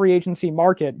on the free agency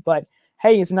market. But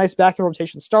hey, he's a nice back in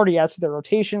rotation starter. He adds to their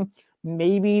rotation.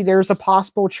 Maybe there's a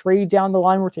possible trade down the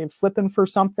line where they flip him for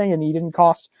something and he didn't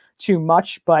cost too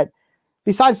much. But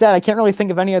besides that, I can't really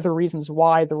think of any other reasons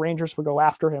why the Rangers would go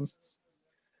after him.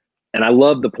 And I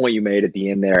love the point you made at the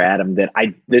end there, Adam, that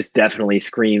this definitely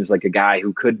screams like a guy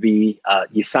who could be,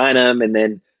 you sign him and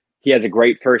then he has a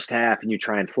great first half and you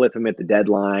try and flip him at the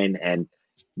deadline. And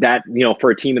that, for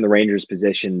a team in the Rangers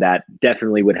position, that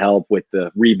definitely would help with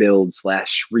the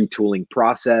rebuild/retooling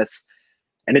process.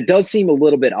 And it does seem a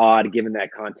little bit odd given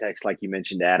that context, like you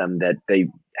mentioned, Adam, that they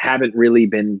haven't really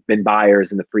been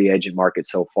buyers in the free agent market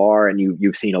so far. And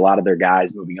you've seen a lot of their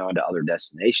guys moving on to other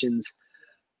destinations.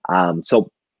 So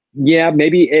yeah,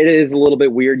 maybe it is a little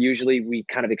bit weird. Usually we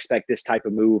kind of expect this type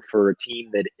of move for a team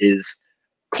that is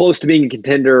close to being a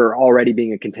contender or already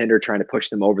being a contender, trying to push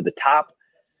them over the top.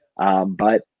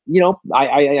 But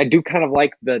I do kind of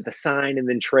like the sign and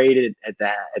then trade it at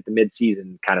the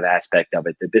midseason kind of aspect of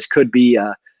it, that this could be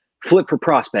a flip for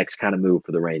prospects kind of move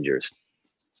for the Rangers.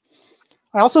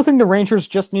 I also think the Rangers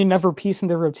just need another piece in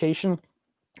their rotation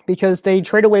because they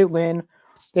trade away Lynn.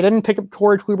 They didn't pick up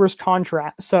Corey Kluber's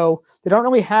contract, so they don't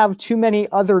really have too many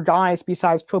other guys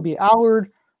besides Kobe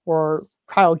Allard or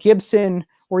Kyle Gibson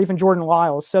or even Jordan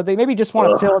Lyles. So they maybe just want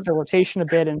to fill out their rotation a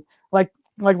bit, and like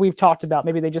we've talked about,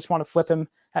 maybe they just want to flip him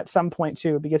at some point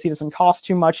too because he doesn't cost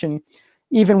too much. And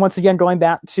even once again, going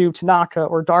back to Tanaka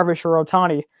or Darvish or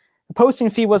Ohtani, the posting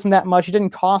fee wasn't that much. It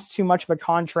didn't cost too much of a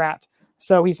contract.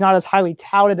 So he's not as highly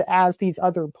touted as these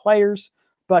other players,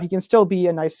 but he can still be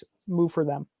a nice move for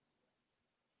them.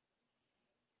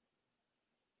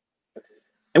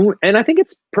 And I think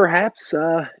it's perhaps,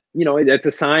 it's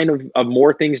a sign of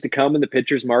more things to come in the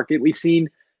pitchers market. We've seen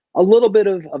a little bit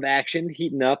of action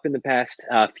heating up in the past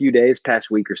few days,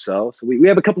 past week or so. So we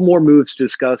have a couple more moves to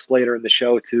discuss later in the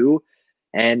show too.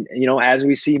 And, as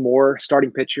we see more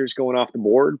starting pitchers going off the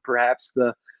board, perhaps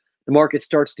the market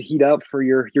starts to heat up for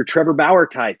your Trevor Bauer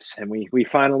types. And we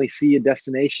finally see a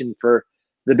destination for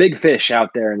the big fish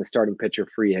out there in the starting pitcher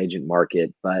free agent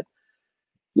market. But,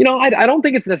 I don't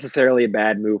think it's necessarily a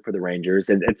bad move for the Rangers.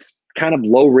 It's kind of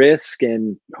low risk,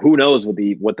 and who knows what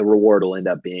the reward will end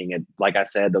up being. And like I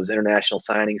said, those international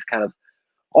signings kind of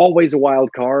always a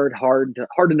wild card. Hard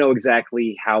to know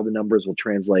exactly how the numbers will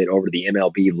translate over to the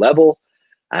MLB level.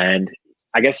 And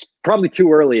I guess probably too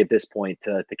early at this point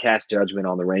to cast judgment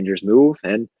on the Rangers move.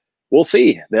 And we'll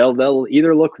see. They'll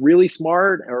either look really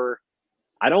smart, or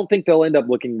I don't think they'll end up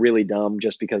looking really dumb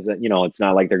just because, it's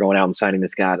not like they're going out and signing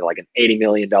this guy to like an $80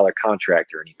 million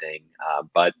contract or anything.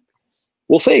 But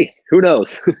we'll see. Who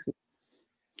knows?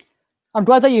 I'm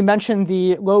glad that you mentioned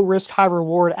the low risk, high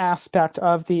reward aspect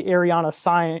of the Ariana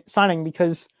signing,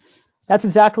 because that's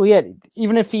exactly it.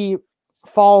 Even if he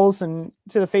falls and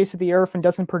to the face of the earth and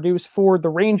doesn't produce for the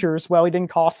Rangers, well, he didn't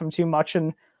cost them too much,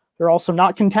 and they're also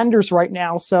not contenders right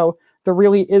now. So there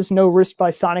really is no risk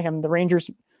by signing him. The Rangers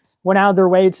went out of their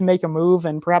way to make a move,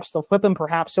 and perhaps they'll flip him.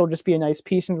 Perhaps he'll just be a nice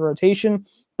piece in the rotation.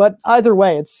 But either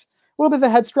way, it's a little bit of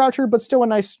a head scratcher, but still a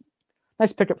nice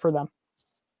pickup for them.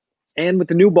 And with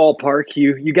the new ballpark,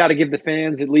 you got to give the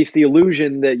fans at least the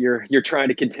illusion that you're trying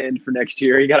to contend for next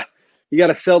year. You got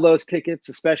to sell those tickets,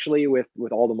 especially with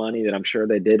all the money that I'm sure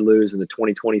they did lose in the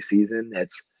 2020 season.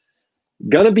 It's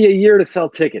gonna be a year to sell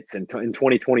tickets in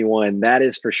 2021. That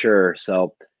is for sure.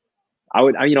 So I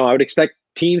would expect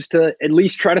teams to at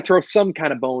least try to throw some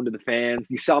kind of bone to the fans.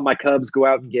 You saw my Cubs go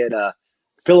out and get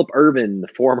Phillip Ervin, the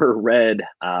former Red,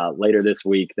 later this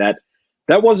week.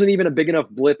 That wasn't even a big enough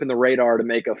blip in the radar to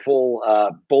make a full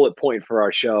bullet point for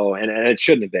our show, and it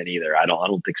shouldn't have been either. I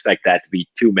don't expect that to be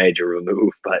too major a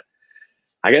move, but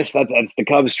I guess that's the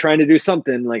Cubs trying to do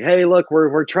something like, hey, look,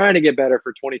 we're trying to get better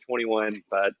for 2021.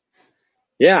 But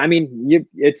yeah, I mean,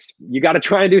 you got to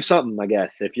try and do something, I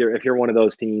guess, if you're one of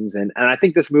those teams, and I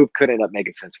think this move could end up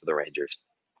making sense for the Rangers.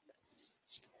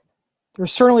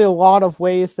 There's certainly a lot of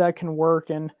ways that can work,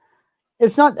 and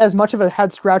it's not as much of a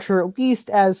head scratcher, at least,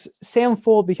 as Sam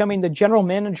Fuld becoming the general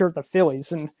manager of the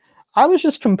Phillies. And I was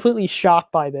just completely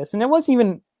shocked by this. And it wasn't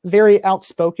even very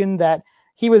outspoken that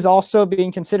he was also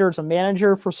being considered as a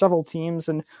manager for several teams.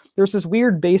 And there's this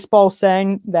weird baseball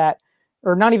saying that,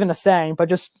 or not even a saying, but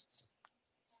just,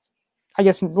 I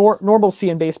guess, normalcy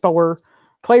in baseball, where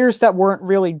players that weren't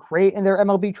really great in their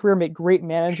MLB career make great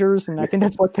managers. And I think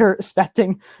that's what they're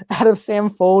expecting out of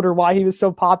Sam Fuld, or why he was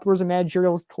so popular as a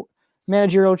managerial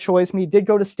choice. I mean, he did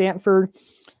go to Stanford.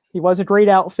 He was a great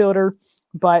outfielder,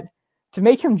 but to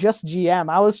make him just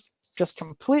GM, I was just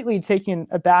completely taken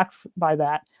aback by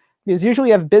that. Because usually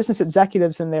you have business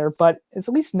executives in there, but it's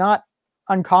at least not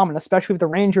uncommon, especially with the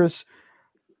Rangers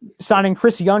signing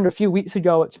Chris Young a few weeks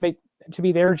ago to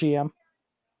be their GM.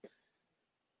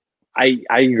 I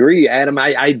agree, Adam.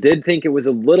 I did think it was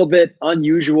a little bit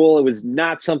unusual. It was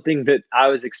not something that I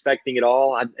was expecting at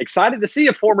all. I'm excited to see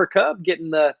a former Cub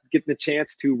getting the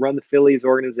chance to run the Phillies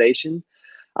organization.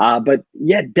 But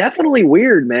yeah, definitely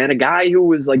weird, man. A guy who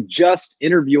was like just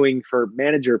interviewing for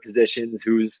manager positions,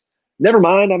 who's never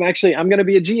mind. I'm going to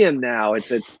be a GM now.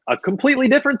 It's a completely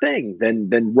different thing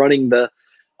than running the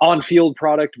on-field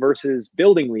product versus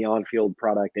building the on-field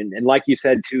product. And like you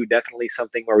said, too, definitely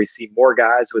something where we see more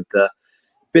guys with the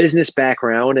business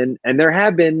background. And there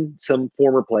have been some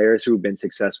former players who have been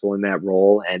successful in that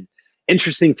role. And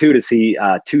interesting, too, to see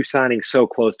two signings so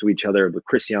close to each other. With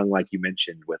Chris Young, like you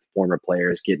mentioned, with former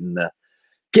players getting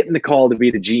the call to be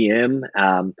the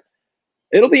GM.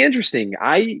 It'll be interesting.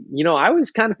 I was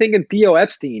kind of thinking Theo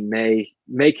Epstein may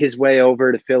make his way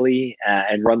over to Philly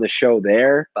and run the show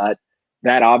there, but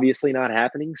that obviously not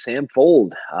happening. Sam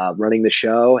Fuld running the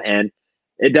show, and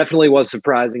it definitely was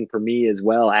surprising for me as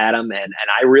well, Adam. And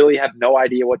I really have no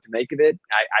idea what to make of it.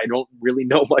 I don't really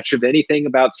know much of anything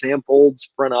about Sam Fuld's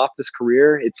front office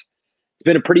career. It's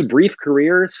been a pretty brief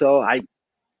career, so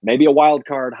maybe a wild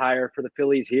card hire for the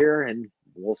Phillies here, and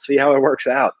we'll see how it works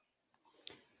out.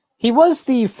 He was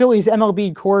the Phillies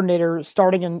MLB coordinator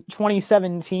starting in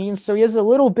 2017, so he has a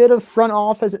little bit of front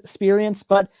office experience,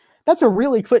 but that's a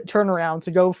really quick turnaround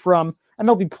to go from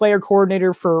MLB player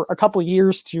coordinator for a couple of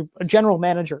years to a general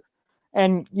manager.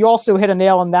 And you also hit a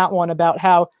nail on that one about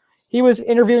how he was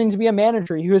interviewing to be a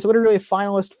manager. He was literally a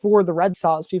finalist for the Red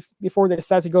Sox before they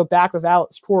decided to go back with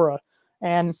Alex Cora.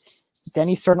 And then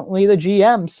he's certainly the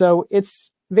GM. So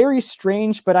it's very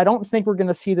strange, but I don't think we're going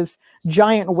to see this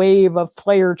giant wave of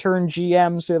player turned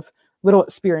GMs with little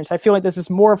experience. I feel like this is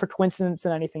more of a coincidence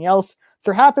than anything else.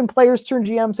 There have been players turned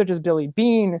GM such as Billy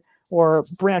Beane or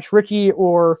Branch Rickey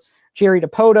or Jerry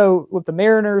Dipoto with the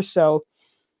Mariners. So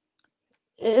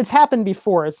it's happened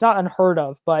before. It's not unheard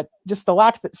of, but just the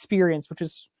lack of experience, which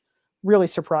is really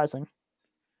surprising.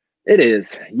 It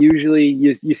is. Usually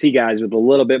you see guys with a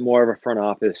little bit more of a front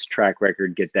office track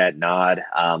record get that nod.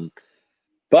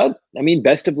 But, I mean,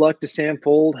 best of luck to Sam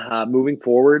Fuld moving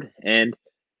forward. And,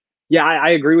 yeah, I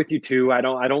agree with you, too. I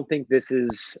don't think this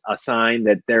is a sign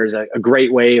that there's a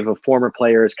great wave of former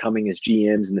players coming as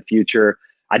GMs in the future.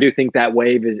 I do think that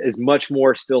wave is much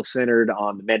more still centered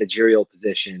on the managerial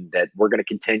position, that we're going to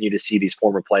continue to see these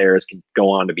former players can go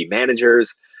on to be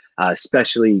managers,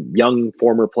 especially young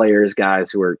former players,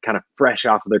 guys who are kind of fresh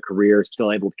off of their careers,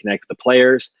 still able to connect with the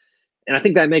players. And I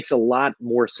think that makes a lot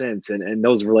more sense. And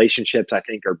those relationships, I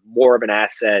think, are more of an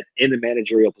asset in the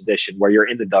managerial position where you're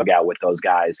in the dugout with those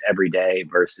guys every day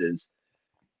versus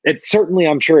it certainly,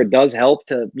 I'm sure it does help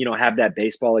to, have that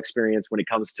baseball experience when it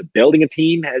comes to building a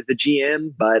team as the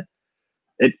GM, but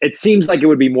it seems like it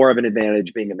would be more of an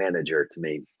advantage being a manager to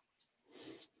me.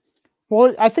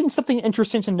 Well, I think something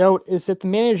interesting to note is that the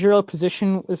managerial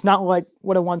position is not like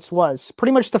what it once was.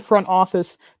 Pretty much the front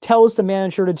office tells the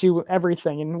manager to do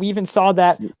everything. And we even saw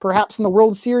that perhaps in the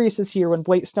World Series this year when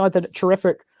Blake Snell had that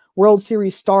terrific World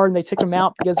Series start and they took him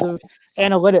out because of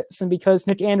analytics and because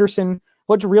Nick Anderson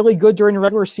looked really good during the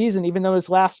regular season, even though his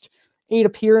last 8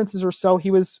 appearances or so,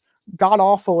 he was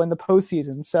god-awful in the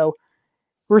postseason. So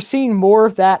we're seeing more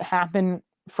of that happen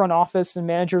front office and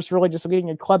managers really just leading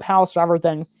a clubhouse rather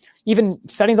than even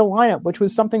setting the lineup, which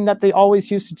was something that they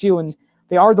always used to do. And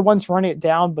they are the ones running it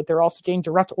down, but they're also getting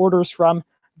direct orders from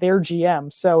their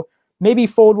GM. So maybe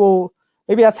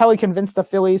maybe that's how he convinced the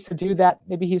Phillies to do that.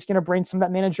 Maybe he's going to bring some of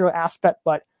that managerial aspect,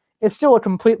 but it's still a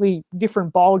completely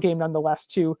different ball game nonetheless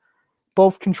to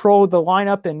both control the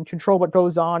lineup and control what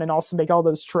goes on and also make all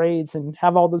those trades and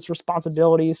have all those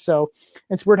responsibilities. So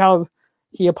it's weird how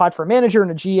he applied for a manager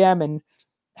and a GM and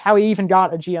how he even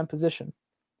got a GM position.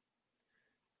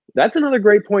 That's another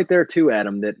great point there too,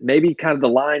 Adam, that maybe kind of the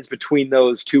lines between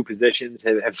those two positions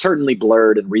have certainly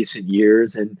blurred in recent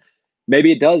years. And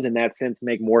maybe it does in that sense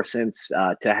make more sense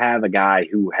to have a guy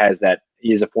who has that,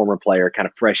 he is a former player kind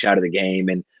of fresh out of the game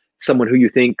and someone who you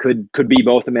think could be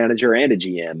both a manager and a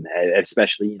GM,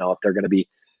 especially, if they're going to be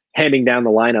handing down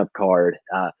the lineup card.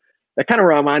 That kind of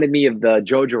reminded me of the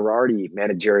Joe Girardi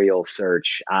managerial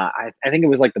search. I think it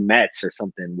was like the Mets or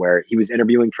something where he was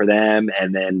interviewing for them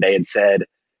and then they had said,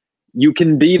 you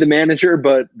can be the manager,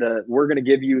 but we're going to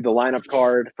give you the lineup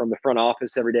card from the front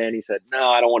office every day. And he said,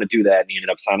 no, I don't want to do that. And he ended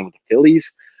up signing with the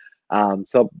Phillies.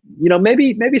 So,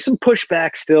 maybe some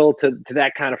pushback still to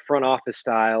that kind of front office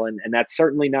style. And that's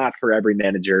certainly not for every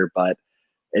manager, but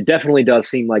it definitely does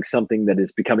seem like something that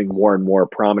is becoming more and more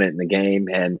prominent in the game.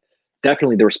 And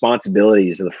definitely the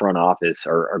responsibilities of the front office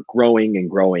are growing and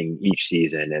growing each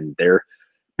season. And they're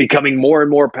becoming more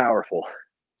and more powerful.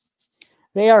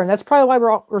 They are, and that's probably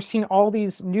why we're seeing all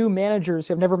these new managers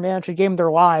who have never managed a game in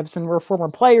their lives and were former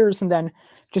players and then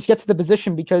just get to the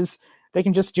position because they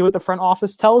can just do what the front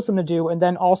office tells them to do, and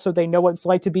then also they know what it's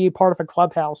like to be part of a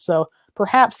clubhouse. So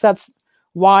perhaps that's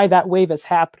why that wave is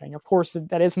happening. Of course,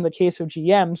 that isn't the case with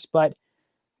GMs, but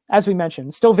as we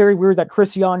mentioned, still very weird that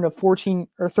Chris Young, a 14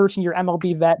 or 13-year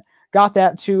MLB vet, got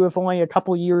that too with only a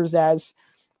couple years as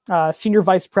senior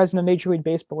vice president of Major League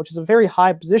Baseball, which is a very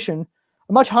high position.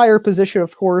 A much higher position,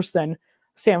 of course, than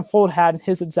Sam Fuld had in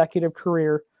his executive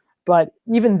career. But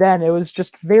even then, it was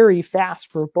just very fast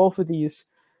for both of these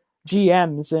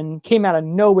GMs and came out of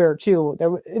nowhere, too.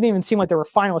 It didn't even seem like they were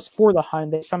finalists for the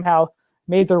hunt. They somehow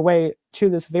made their way to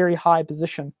this very high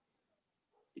position.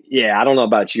 Yeah, I don't know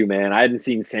about you, man. I hadn't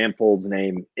seen Sam Fuld's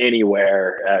name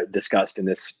anywhere discussed in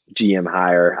this GM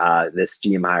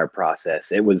hire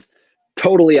process. It was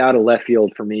totally out of left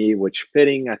field for me, which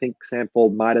fitting. I think Sam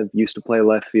Fuld might have used to play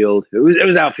left field. It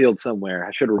was outfield somewhere.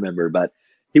 I should remember, but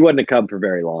he wasn't a Cub for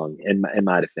very long in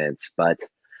my defense. But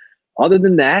other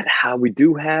than that, we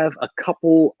do have a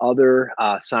couple other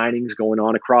signings going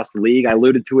on across the league. I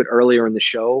alluded to it earlier in the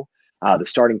show. The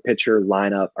starting pitcher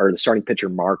lineup, or the starting pitcher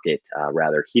market,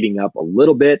 rather, heating up a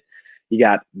little bit. You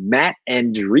got Matt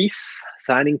Andriese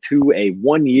signing to a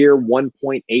 1-year,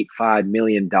 $1.85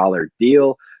 million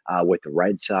deal with the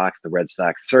Red Sox. The Red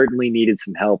Sox certainly needed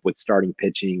some help with starting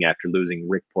pitching after losing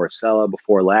Rick Porcello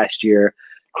before last year.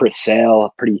 Chris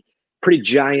Sale, pretty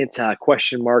giant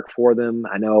question mark for them.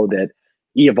 I know that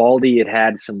Eovaldi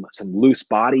had some loose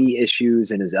body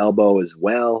issues in his elbow as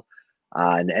well.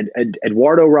 And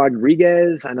Eduardo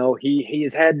Rodriguez, I know he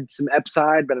has had some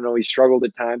upside, but I know he struggled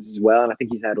at times as well. And I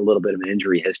think he's had a little bit of an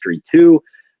injury history too.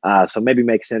 So maybe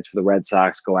makes sense for the Red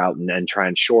Sox to go out and try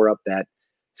and shore up that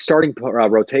starting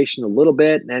rotation a little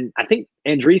bit. And I think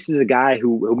Andriese is a guy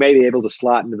who may be able to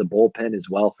slot into the bullpen as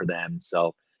well for them.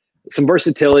 So some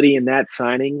versatility in that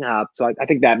signing. So I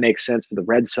think that makes sense for the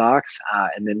Red Sox.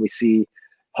 And then we see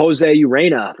Jose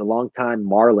Urena, the longtime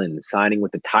Marlin, signing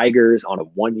with the Tigers on a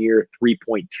 1-year,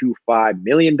 $3.25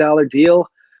 million deal.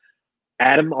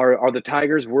 Adam, are the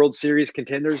Tigers World Series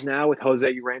contenders now with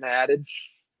Jose Urena added?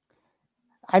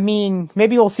 I mean,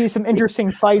 maybe we'll see some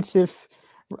interesting fights if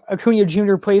Acuna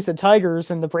Jr. plays the Tigers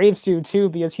and the Braves do too,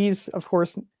 because he's, of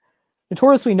course,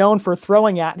 notoriously known for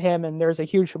throwing at him, and there's a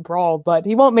huge brawl, but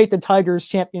he won't make the Tigers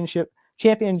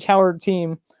champion caliber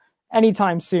team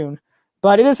anytime soon.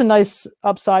 But it is a nice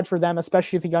upside for them,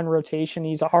 especially if he got in rotation.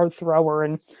 He's a hard thrower,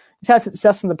 and he's had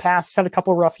success in the past. He's had a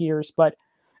couple of rough years, but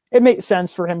it makes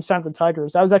sense for him to sign the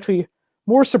Tigers. I was actually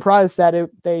more surprised that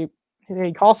they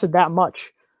costed that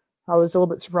much. I was a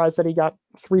little bit surprised that he got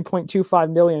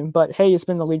 $3.25 million, but hey, he's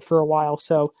been in the league for a while,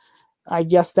 so I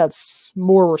guess that's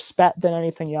more respect than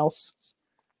anything else.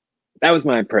 That was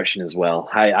my impression as well.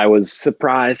 I was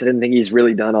surprised. I didn't think he's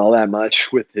really done all that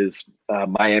much with his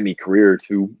Miami career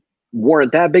to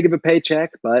warrant that big of a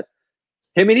paycheck, but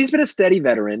I mean, he's been a steady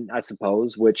veteran, I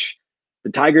suppose, which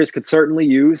the Tigers could certainly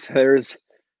use.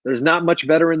 There's not much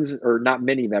veterans, or not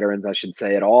many veterans, I should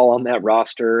say, at all on that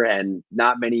roster, and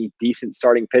not many decent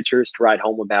starting pitchers to write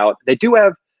home about. They do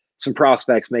have some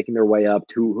prospects making their way up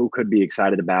who could be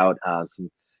excited about. Some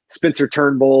Spencer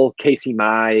Turnbull, Casey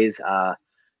Mize.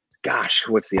 Gosh,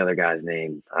 what's the other guy's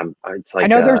name? It's like I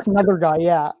know there's another guy.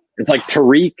 Yeah, it's like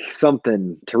Tariq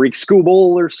Skubal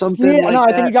or something. Yeah, like no, that.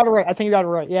 I think you got it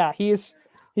right. Yeah, he's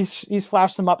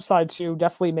flashed some upside too,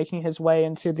 definitely making his way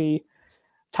into the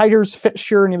Tigers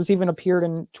fixture, and he was even appeared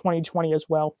in 2020 as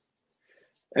well.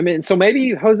 I mean, so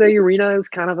maybe Jose Urena is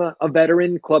kind of a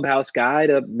veteran clubhouse guy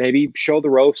to maybe show the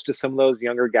ropes to some of those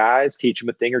younger guys, teach them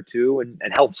a thing or two, and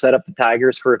help set up the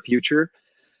Tigers for a future.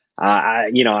 I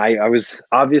was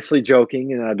obviously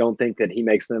joking, and I don't think that he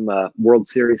makes them a World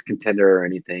Series contender or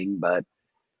anything. But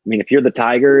I mean, if you're the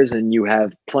Tigers and you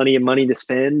have plenty of money to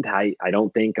spend, I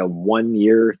don't think a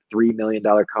 1-year, $3 million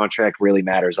contract really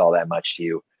matters all that much to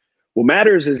you. What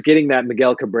matters is getting that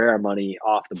Miguel Cabrera money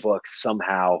off the books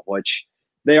somehow, which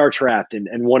they are trapped in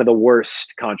one of the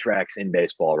worst contracts in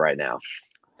baseball right now.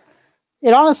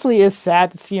 It honestly is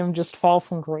sad to see him just fall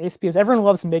from grace, because everyone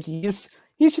loves Mickey. He's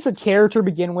just a character to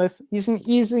begin with. He's an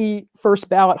easy first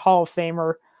ballot Hall of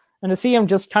Famer. And to see him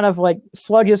just kind of like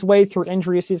slug his way through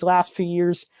injuries these last few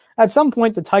years, at some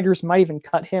point the Tigers might even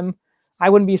cut him. I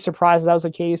wouldn't be surprised if that was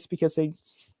the case, because they,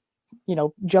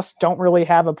 just don't really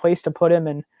have a place to put him.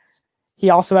 And he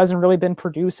also hasn't really been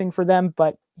producing for them,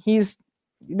 but he's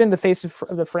been the face of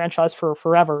the franchise for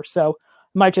forever. So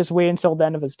might just wait until the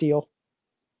end of his deal.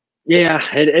 Yeah,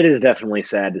 it is definitely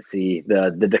sad to see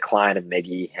the decline of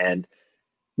Miggy, and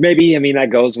maybe, I mean, that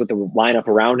goes with the lineup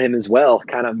around him as well.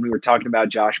 Kind of, we were talking about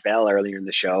Josh Bell earlier in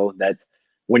the show, that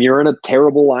when you're in a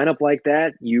terrible lineup like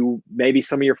that, maybe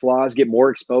some of your flaws get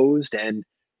more exposed, and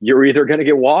you're either going to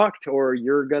get walked or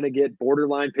you're going to get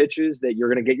borderline pitches that you're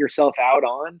going to get yourself out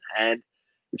on. And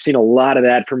we've seen a lot of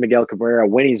that from Miguel Cabrera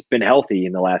when he's been healthy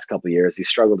in the last couple of years. He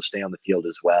struggled to stay on the field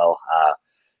as well.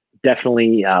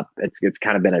 Definitely, it's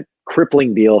kind of been a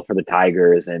crippling deal for the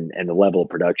Tigers, and the level of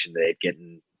production they've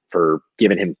gotten for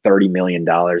giving him $30 million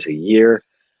a year.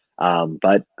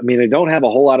 But I mean, they don't have a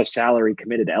whole lot of salary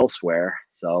committed elsewhere.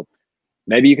 So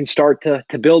maybe you can start to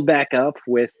build back up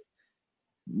with,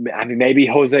 I mean, maybe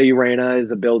Jose Urena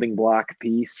is a building block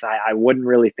piece. I wouldn't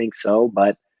really think so,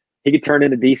 but he could turn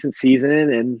in a decent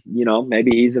season, and,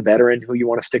 maybe he's a veteran who you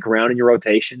want to stick around in your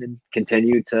rotation and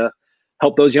continue to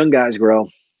help those young guys grow.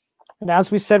 And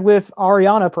as we said with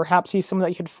Ariana, perhaps he's someone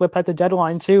that you could flip at the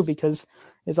deadline too, because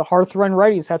he's a hard throwing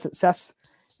righty. He's had success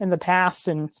in the past,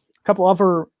 and a couple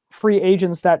other free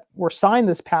agents that were signed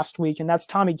this past week, and that's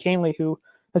Tommy Kahnle, who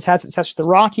has had success with the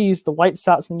Rockies, the White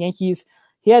Sox, and the Yankees.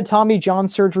 He had Tommy John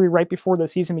surgery right before the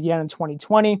season began in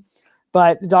 2020,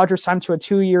 but the Dodgers signed to a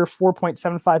 2-year,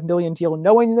 $4.75 million deal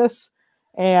knowing this,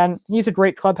 and he's a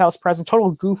great clubhouse presence,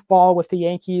 total goofball with the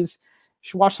Yankees. You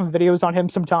should watch some videos on him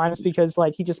sometimes, because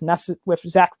he just messes with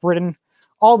Zach Britton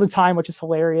all the time, which is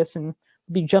hilarious, and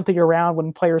be jumping around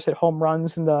when players hit home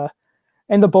runs in the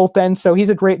bullpen. So he's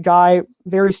a great guy,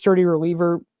 very sturdy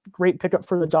reliever, great pickup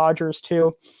for the Dodgers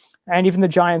too. And even the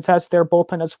Giants has their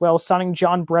bullpen as well, signing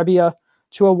John Brebbia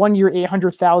to a 1 year,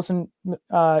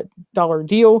 $800,000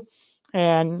 deal.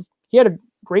 And he had a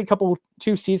great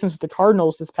two seasons with the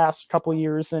Cardinals this past couple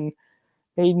years, and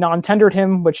they non-tendered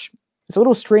him, which is a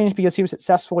little strange because he was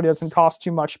successful. It doesn't cost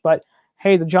too much, but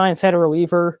hey, the Giants had a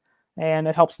reliever, and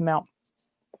it helps them out.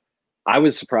 I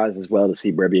was surprised as well to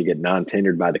see Brebbia get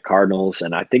non-tendered by the Cardinals,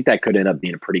 and I think that could end up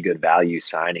being a pretty good value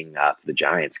signing for the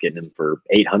Giants, getting him for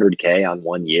 $800K on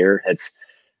 1 year. That's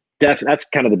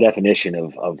kind of the definition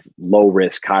of low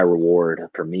risk, high reward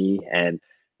for me, and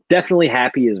definitely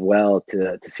happy as well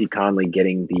to see Conley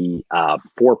getting the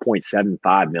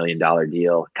 $4.75 million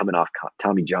deal coming off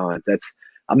Tommy Johns. That's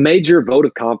a major vote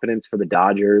of confidence for the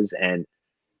Dodgers, and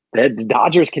the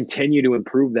Dodgers continue to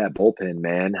improve that bullpen,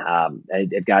 man.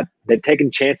 They've taken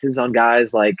chances on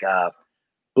guys like I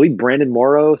believe Brandon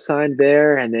Morrow signed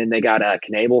there, and then they got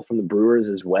Knebel from the Brewers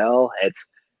as well. It's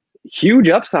huge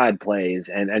upside plays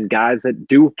and guys that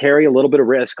do carry a little bit of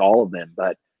risk, all of them.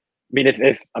 But I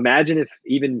mean, imagine if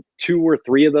even 2 or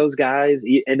 3 of those guys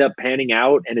end up panning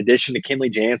out, in addition to Kenley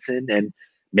Jansen, and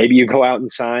maybe you go out and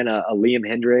sign a Liam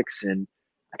Hendriks, and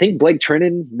I think Blake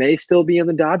Trinan may still be in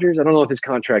the Dodgers. I don't know if his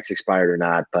contract's expired or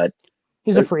not, but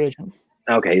he's a free agent.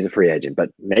 Okay, he's a free agent, but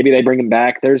maybe they bring him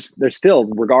back. There's still,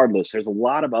 regardless, there's a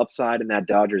lot of upside in that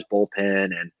Dodgers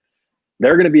bullpen, and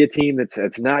they're going to be a team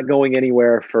that's not going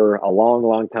anywhere for a long,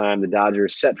 long time. The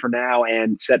Dodgers set for now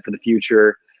and set for the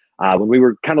future. When we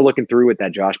were kind of looking through with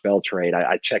that Josh Bell trade,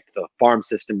 I checked the farm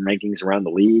system rankings around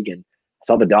the league, and I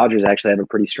saw the Dodgers actually have a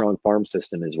pretty strong farm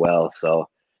system as well. So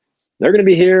they're going to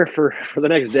be here for the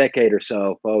next decade or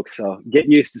so, folks. So get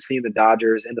used to seeing the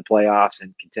Dodgers in the playoffs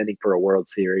and contending for a World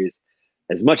Series,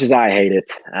 as much as I hate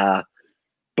it.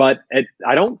 But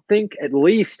I don't think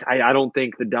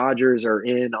the Dodgers are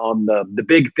in on the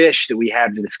big fish that we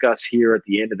have to discuss here at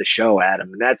the end of the show,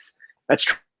 Adam. And that's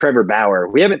Trevor Bauer.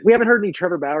 We haven't heard any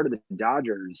Trevor Bauer to the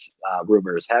Dodgers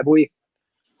rumors, have we?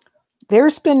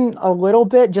 There's been a little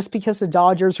bit, just because the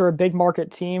Dodgers are a big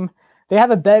market team. They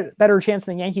have a better chance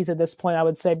than the Yankees at this point, I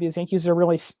would say, because Yankees are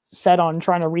really set on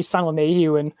trying to re-sign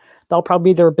LeMahieu, and they'll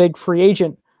probably be their big free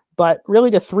agent. But really,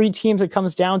 the 3 teams it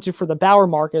comes down to for the Bauer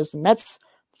market is the Mets,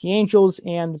 the Angels,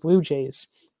 and the Blue Jays.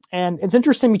 And it's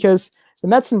interesting because the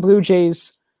Mets and Blue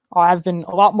Jays have been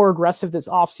a lot more aggressive this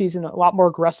offseason, a lot more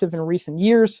aggressive in recent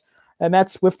years. The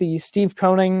Mets with the Steve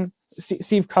Cohen,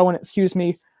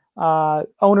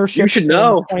 ownership. You should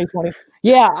know. 2020.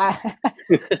 Yeah,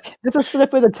 it's a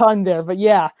slip of the tongue there, but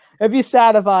yeah, it'd be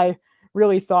sad if I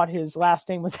really thought his last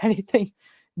name was anything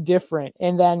different.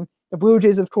 And then the Blue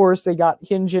Jays, of course, they got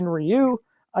Hyun-Jin Ryu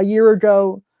a year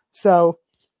ago, so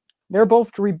they're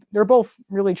both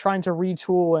really trying to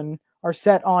retool and are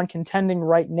set on contending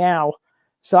right now.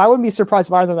 So I wouldn't be surprised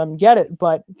if either of them get it.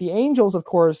 But the Angels, of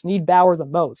course, need Bauer the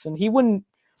most, and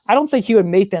I don't think he would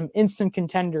make them instant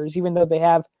contenders, even though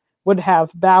they would have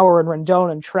Bauer and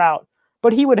Rendon and Trout.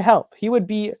 But he would help.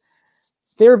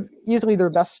 They're easily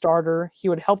their best starter. He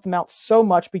would help them out so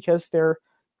much because their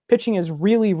pitching is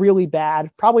really, really bad.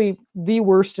 Probably the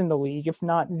worst in the league, if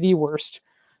not the worst.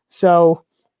 So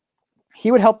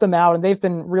he would help them out, and they've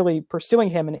been really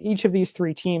pursuing him. And each of these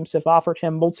 3 teams have offered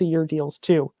him multi-year deals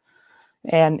too.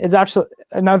 And it's actually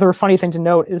another funny thing to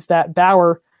note is that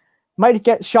Bauer might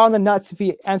get shot in the nuts if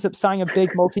he ends up signing a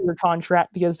big multi-year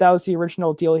contract, because that was the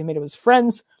original deal he made with his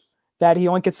friends, that he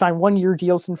only could sign 1-year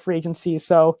deals in free agency.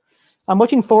 So I'm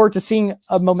looking forward to seeing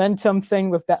a momentum thing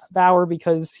with Bauer,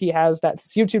 because he has that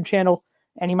YouTube channel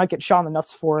and he might get shot in the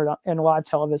nuts for it in live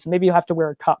television. Maybe he'll have to wear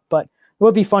a cup, but it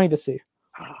would be funny to see.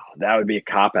 Oh, that would be a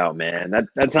cop-out, man.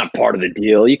 That's not part of the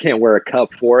deal. You can't wear a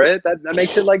cup for it. That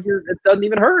makes it like it doesn't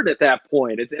even hurt at that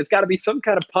point. It's got to be some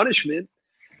kind of punishment.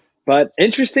 But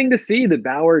interesting to see that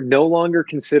Bauer no longer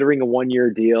considering a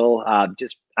 1-year deal.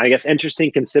 Just, I guess,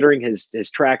 interesting considering his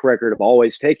track record of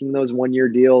always taking those 1-year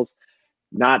deals.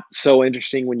 Not so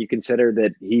interesting when you consider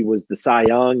that he was the Cy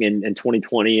Young in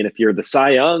 2020. And if you're the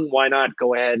Cy Young, why not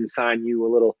go ahead and sign you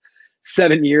a little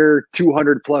 7-year,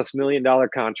 $200+ million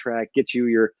contract, get you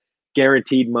your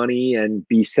guaranteed money and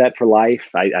be set for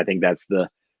life. I think that's the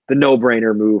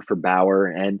no-brainer move for Bauer.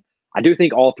 And I do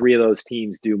think all 3 of those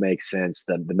teams do make sense.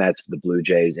 The Mets, the Blue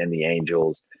Jays, and the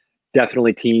Angels.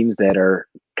 Definitely teams that are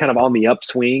kind of on the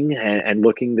upswing and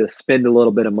looking to spend a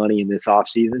little bit of money in this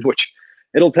offseason, which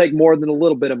it'll take more than a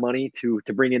little bit of money to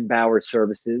bring in Bauer's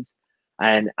services.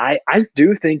 And I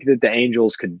do think that the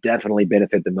Angels could definitely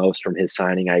benefit the most from his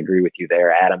signing. I agree with you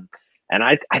there, Adam. And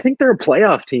I think they're a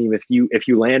playoff team if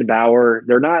you land Bauer.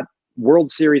 They're not World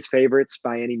Series favorites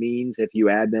by any means if you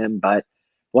add them, but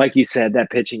like you said,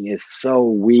 that pitching is so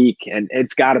weak, and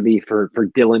it's got to be for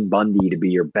Dylan Bundy to be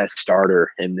your best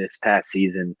starter in this past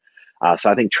season. So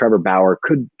I think Trevor Bauer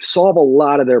could solve a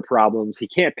lot of their problems. He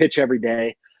can't pitch every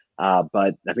day,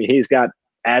 but I mean, he's got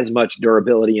as much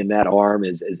durability in that arm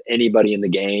as anybody in the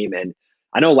game. And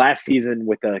I know last season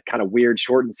with a kind of weird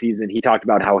shortened season, he talked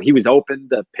about how he was open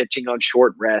to pitching on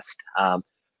short rest,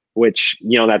 which,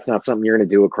 that's not something you're going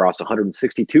to do across a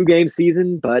 162 game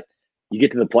season, but you get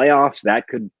to the playoffs, that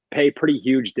could pay pretty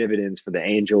huge dividends for the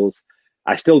Angels.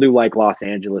 I still do like Los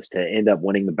Angeles to end up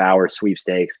winning the Bauer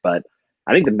sweepstakes, but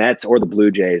I think the Mets or the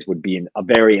Blue Jays would be a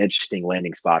very interesting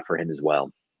landing spot for him as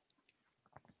well.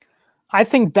 I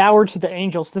think Bauer to the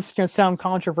Angels, this is going to sound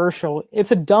controversial.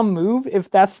 It's a dumb move if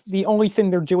that's the only thing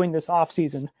they're doing this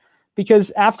offseason.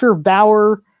 Because after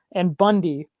Bauer and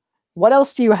Bundy, what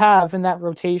else do you have in that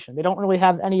rotation? They don't really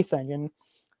have anything. And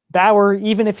Bauer,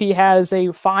 even if he has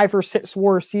a 5 or 6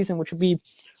 WAR season, which would be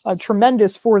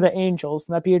tremendous for the Angels,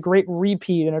 and that'd be a great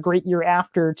repeat and a great year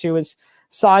after to his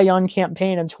Cy Young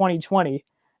campaign in 2020,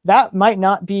 that might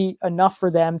not be enough for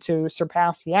them to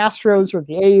surpass the Astros or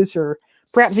the A's or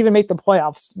perhaps even make the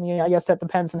playoffs. I guess that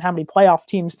depends on how many playoff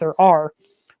teams there are.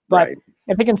 But right.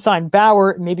 If they can sign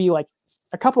Bauer, maybe like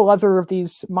a couple other of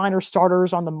these minor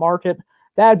starters on the market,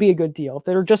 that'd be a good deal. If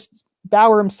they're just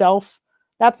Bauer himself,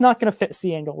 that's not going to fit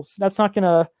the Angels. That's not going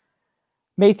to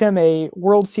make them a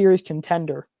World Series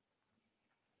contender.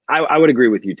 I would agree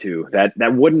with you too. That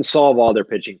wouldn't solve all their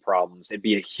pitching problems. It'd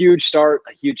be a huge start,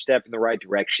 a huge step in the right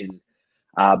direction.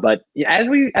 But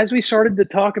as we started to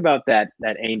talk about that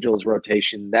Angels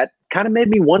rotation, that kind of made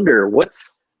me wonder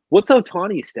what's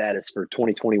Ohtani's status for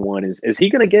 2021. Is he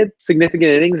going to get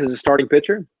significant innings as a starting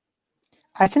pitcher?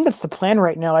 I think that's the plan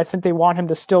right now. I think they want him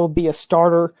to still be a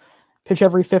starter, pitch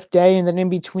every 5th day, and then in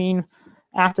between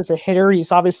act as a hitter.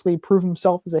 He's obviously proved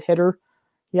himself as a hitter.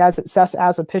 He has success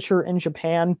as a pitcher in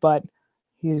Japan, but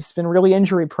he's been really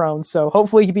injury prone. So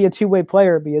hopefully he can be a two-way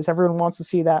player because everyone wants to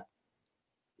see that.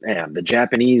 Man, the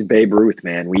Japanese Babe Ruth,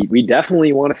 man. We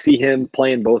definitely want to see him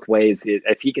playing both ways.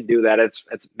 If he can do that, it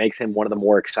makes him one of the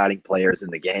more exciting players in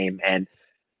the game. And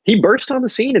he burst on the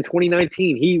scene in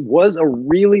 2019. He was a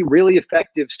really, really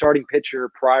effective starting pitcher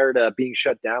prior to being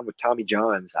shut down with Tommy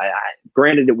Johns.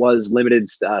 Granted, it was limited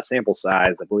sample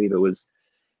size. I believe it was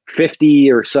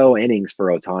 50 or so innings for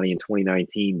Ohtani in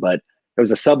 2019, but it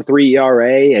was a sub-3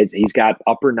 ERA. He's got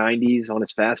upper 90s on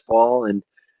his fastball, and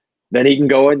then he can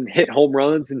go and hit home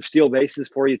runs and steal bases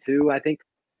for you too. I think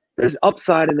there's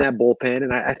upside in that bullpen,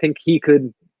 and I think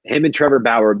him and Trevor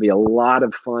Bauer would be a lot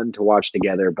of fun to watch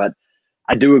together. But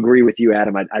I do agree with you,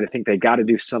 Adam. I think they got to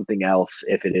do something else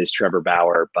if it is Trevor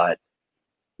Bauer. But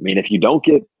I mean, if you don't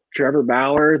get Trevor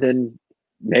Bauer, then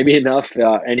maybe enough.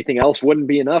 Anything else wouldn't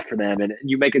be enough for them. And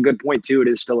you make a good point too. It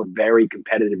is still a very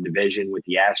competitive division with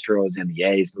the Astros and the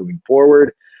A's moving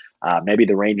forward. Maybe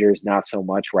the Rangers not so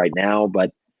much right now,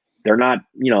 but they're not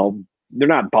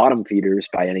bottom feeders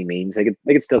by any means. They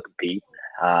could still compete.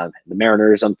 The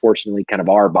Mariners, unfortunately, kind of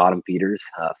are bottom feeders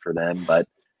for them, but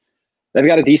they've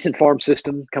got a decent farm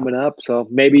system coming up. So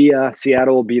maybe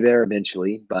Seattle will be there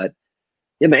eventually. But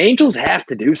yeah, the Angels have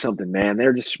to do something, man.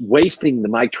 They're just wasting the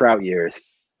Mike Trout years.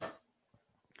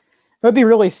 It would be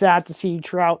really sad to see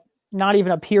Trout not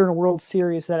even appear in a World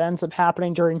Series. That ends up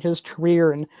happening during his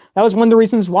career. And that was one of the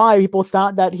reasons why people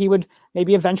thought that he would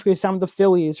maybe eventually sign with the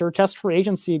Phillies or test free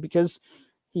agency, because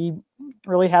he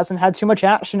really hasn't had too much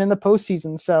action in the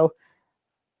postseason. So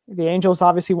the Angels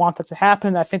obviously want that to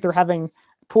happen. I think they're having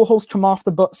Pujols come off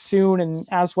the books soon, and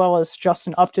as well as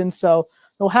Justin Upton. So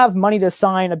they'll have money to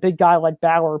sign a big guy like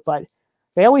Bauer, but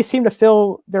they always seem to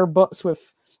fill their books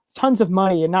with tons of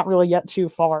money and not really get too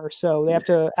far. So they have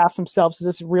to ask themselves, is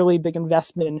this a really big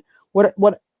investment?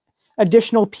 What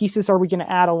additional pieces are we going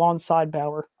to add alongside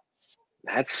Bauer?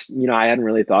 That's, I hadn't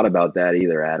really thought about that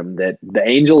either, Adam, that the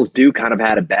Angels do kind of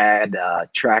had a bad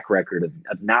track record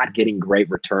of not getting great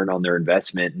return on their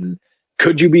investment. And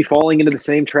could you be falling into the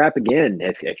same trap again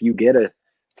if you get a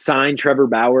signed Trevor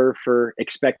Bauer for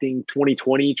expecting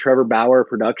 2020 Trevor Bauer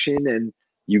production, and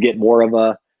you get more of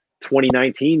a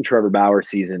 2019 Trevor Bauer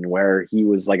season where he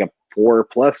was like a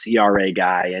 4+ ERA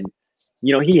guy. And,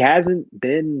 he hasn't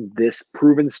been this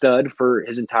proven stud for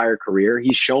his entire career.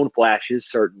 He's shown flashes,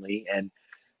 certainly. And,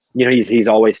 he's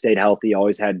always stayed healthy,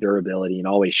 always had durability, and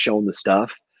always shown the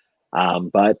stuff.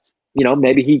 But,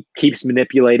 maybe he keeps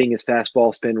manipulating his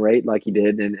fastball spin rate like he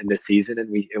did in this season.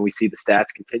 And we see the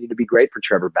stats continue to be great for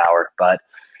Trevor Bauer. But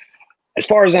as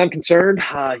far as I'm concerned,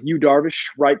 Yu Darvish,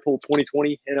 rightful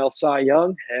 2020 NL Cy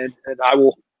Young, and I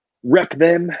will rep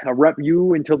them. I rep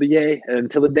you until the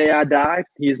day I die.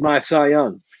 He is my Cy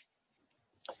Young.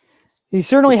 He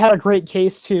certainly had a great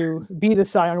case to be the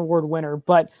Cy Young Award winner,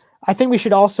 but I think we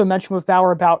should also mention with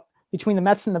Bauer about between the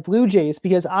Mets and the Blue Jays,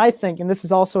 because I think, and this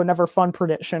is also a never fun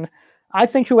prediction, I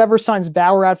think whoever signs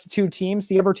Bauer out of the two teams,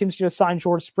 the other team's going to sign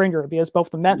George Springer, because both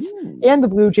the Mets and the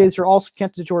Blue Jays are also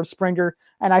connected to George Springer,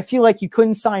 and I feel like you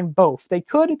couldn't sign both. They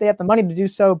could, they have the money to do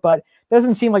so, but it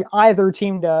doesn't seem like either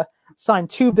team to sign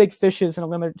two big fishes in a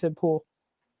limited pool.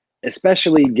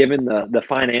 Especially given the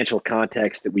financial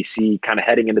context that we see kind of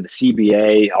heading into the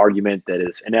CBA argument that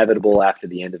is inevitable after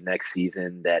the end of next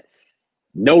season, that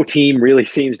no team really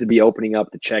seems to be opening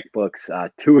up the checkbooks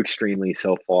too extremely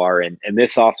so far. And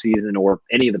this offseason, or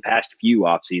any of the past few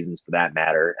off seasons for that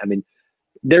matter, I mean,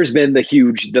 there's been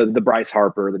the Bryce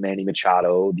Harper, the Manny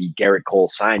Machado, the Garrett Cole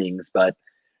signings, but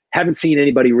haven't seen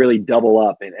anybody really double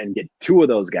up and get two of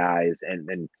those guys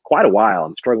in quite a while.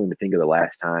 I'm struggling to think of the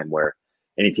last time where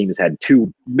any team has had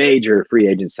two major free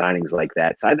agent signings like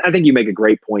that. So I think you make a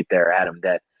great point there, Adam,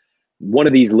 that one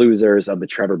of these losers of the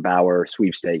Trevor Bauer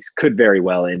sweepstakes could very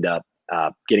well end up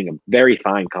getting a very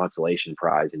fine consolation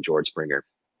prize in George Springer.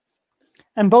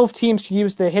 And both teams can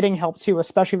use the hitting help too,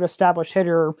 especially with established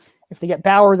hitter. If they get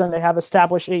Bauer, then they have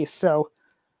established ace. So,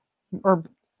 or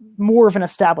more of an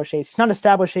established ace. It's not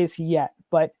established ace yet,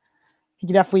 but he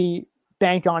can definitely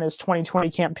bank on his 2020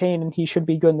 campaign, and he should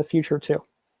be good in the future too.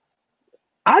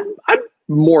 I'd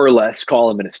more or less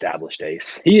call him an established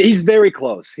ace. He's very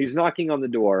close. He's knocking on the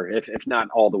door, if not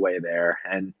all the way there.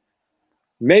 And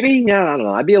maybe, I don't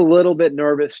know, I'd be a little bit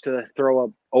nervous to throw up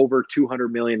over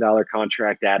 $200 million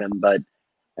contract at him. But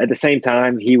at the same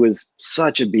time, he was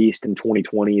such a beast in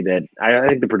 2020 that I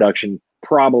think the production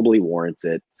probably warrants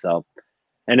it. So,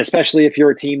 and especially if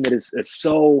you're a team that is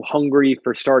so hungry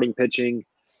for starting pitching,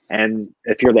 and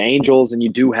if you're the Angels and you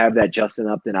do have that Justin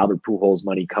Upton, Albert Pujols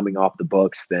money coming off the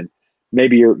books, then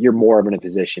maybe you're more of in a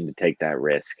position to take that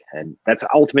risk. And that's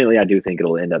ultimately, I do think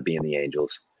it'll end up being the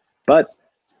Angels. But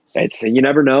you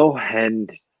never know,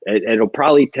 and it'll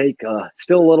probably take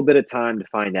still a little bit of time to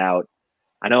find out.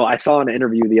 I know I saw an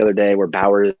interview the other day where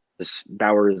Bauer's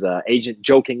agent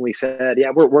jokingly said,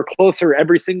 "Yeah, we're closer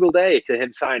every single day to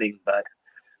him signing," but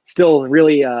still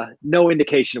really no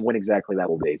indication of when exactly that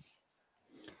will be.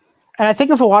 And I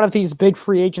think of a lot of these big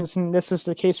free agents, and this is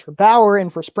the case for Bauer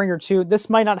and for Springer too, this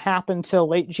might not happen until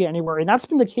late January. And that's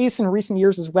been the case in recent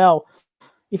years as well.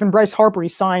 Even Bryce Harper, he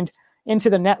signed into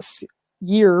the next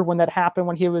year when that happened,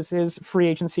 when he was his free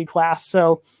agency class.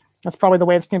 So that's probably the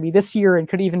way it's going to be this year, and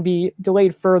could even be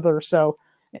delayed further. So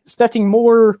expecting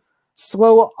more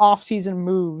slow off-season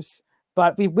moves.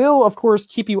 But we will, of course,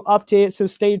 keep you updated. So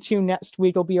stay tuned. Next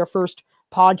week will be our first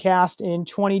podcast in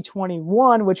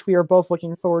 2021, which we are both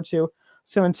looking forward to.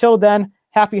 So until then,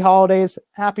 happy holidays,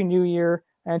 happy new year.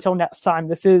 And until next time,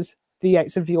 this is the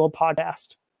Exit Velo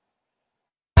podcast.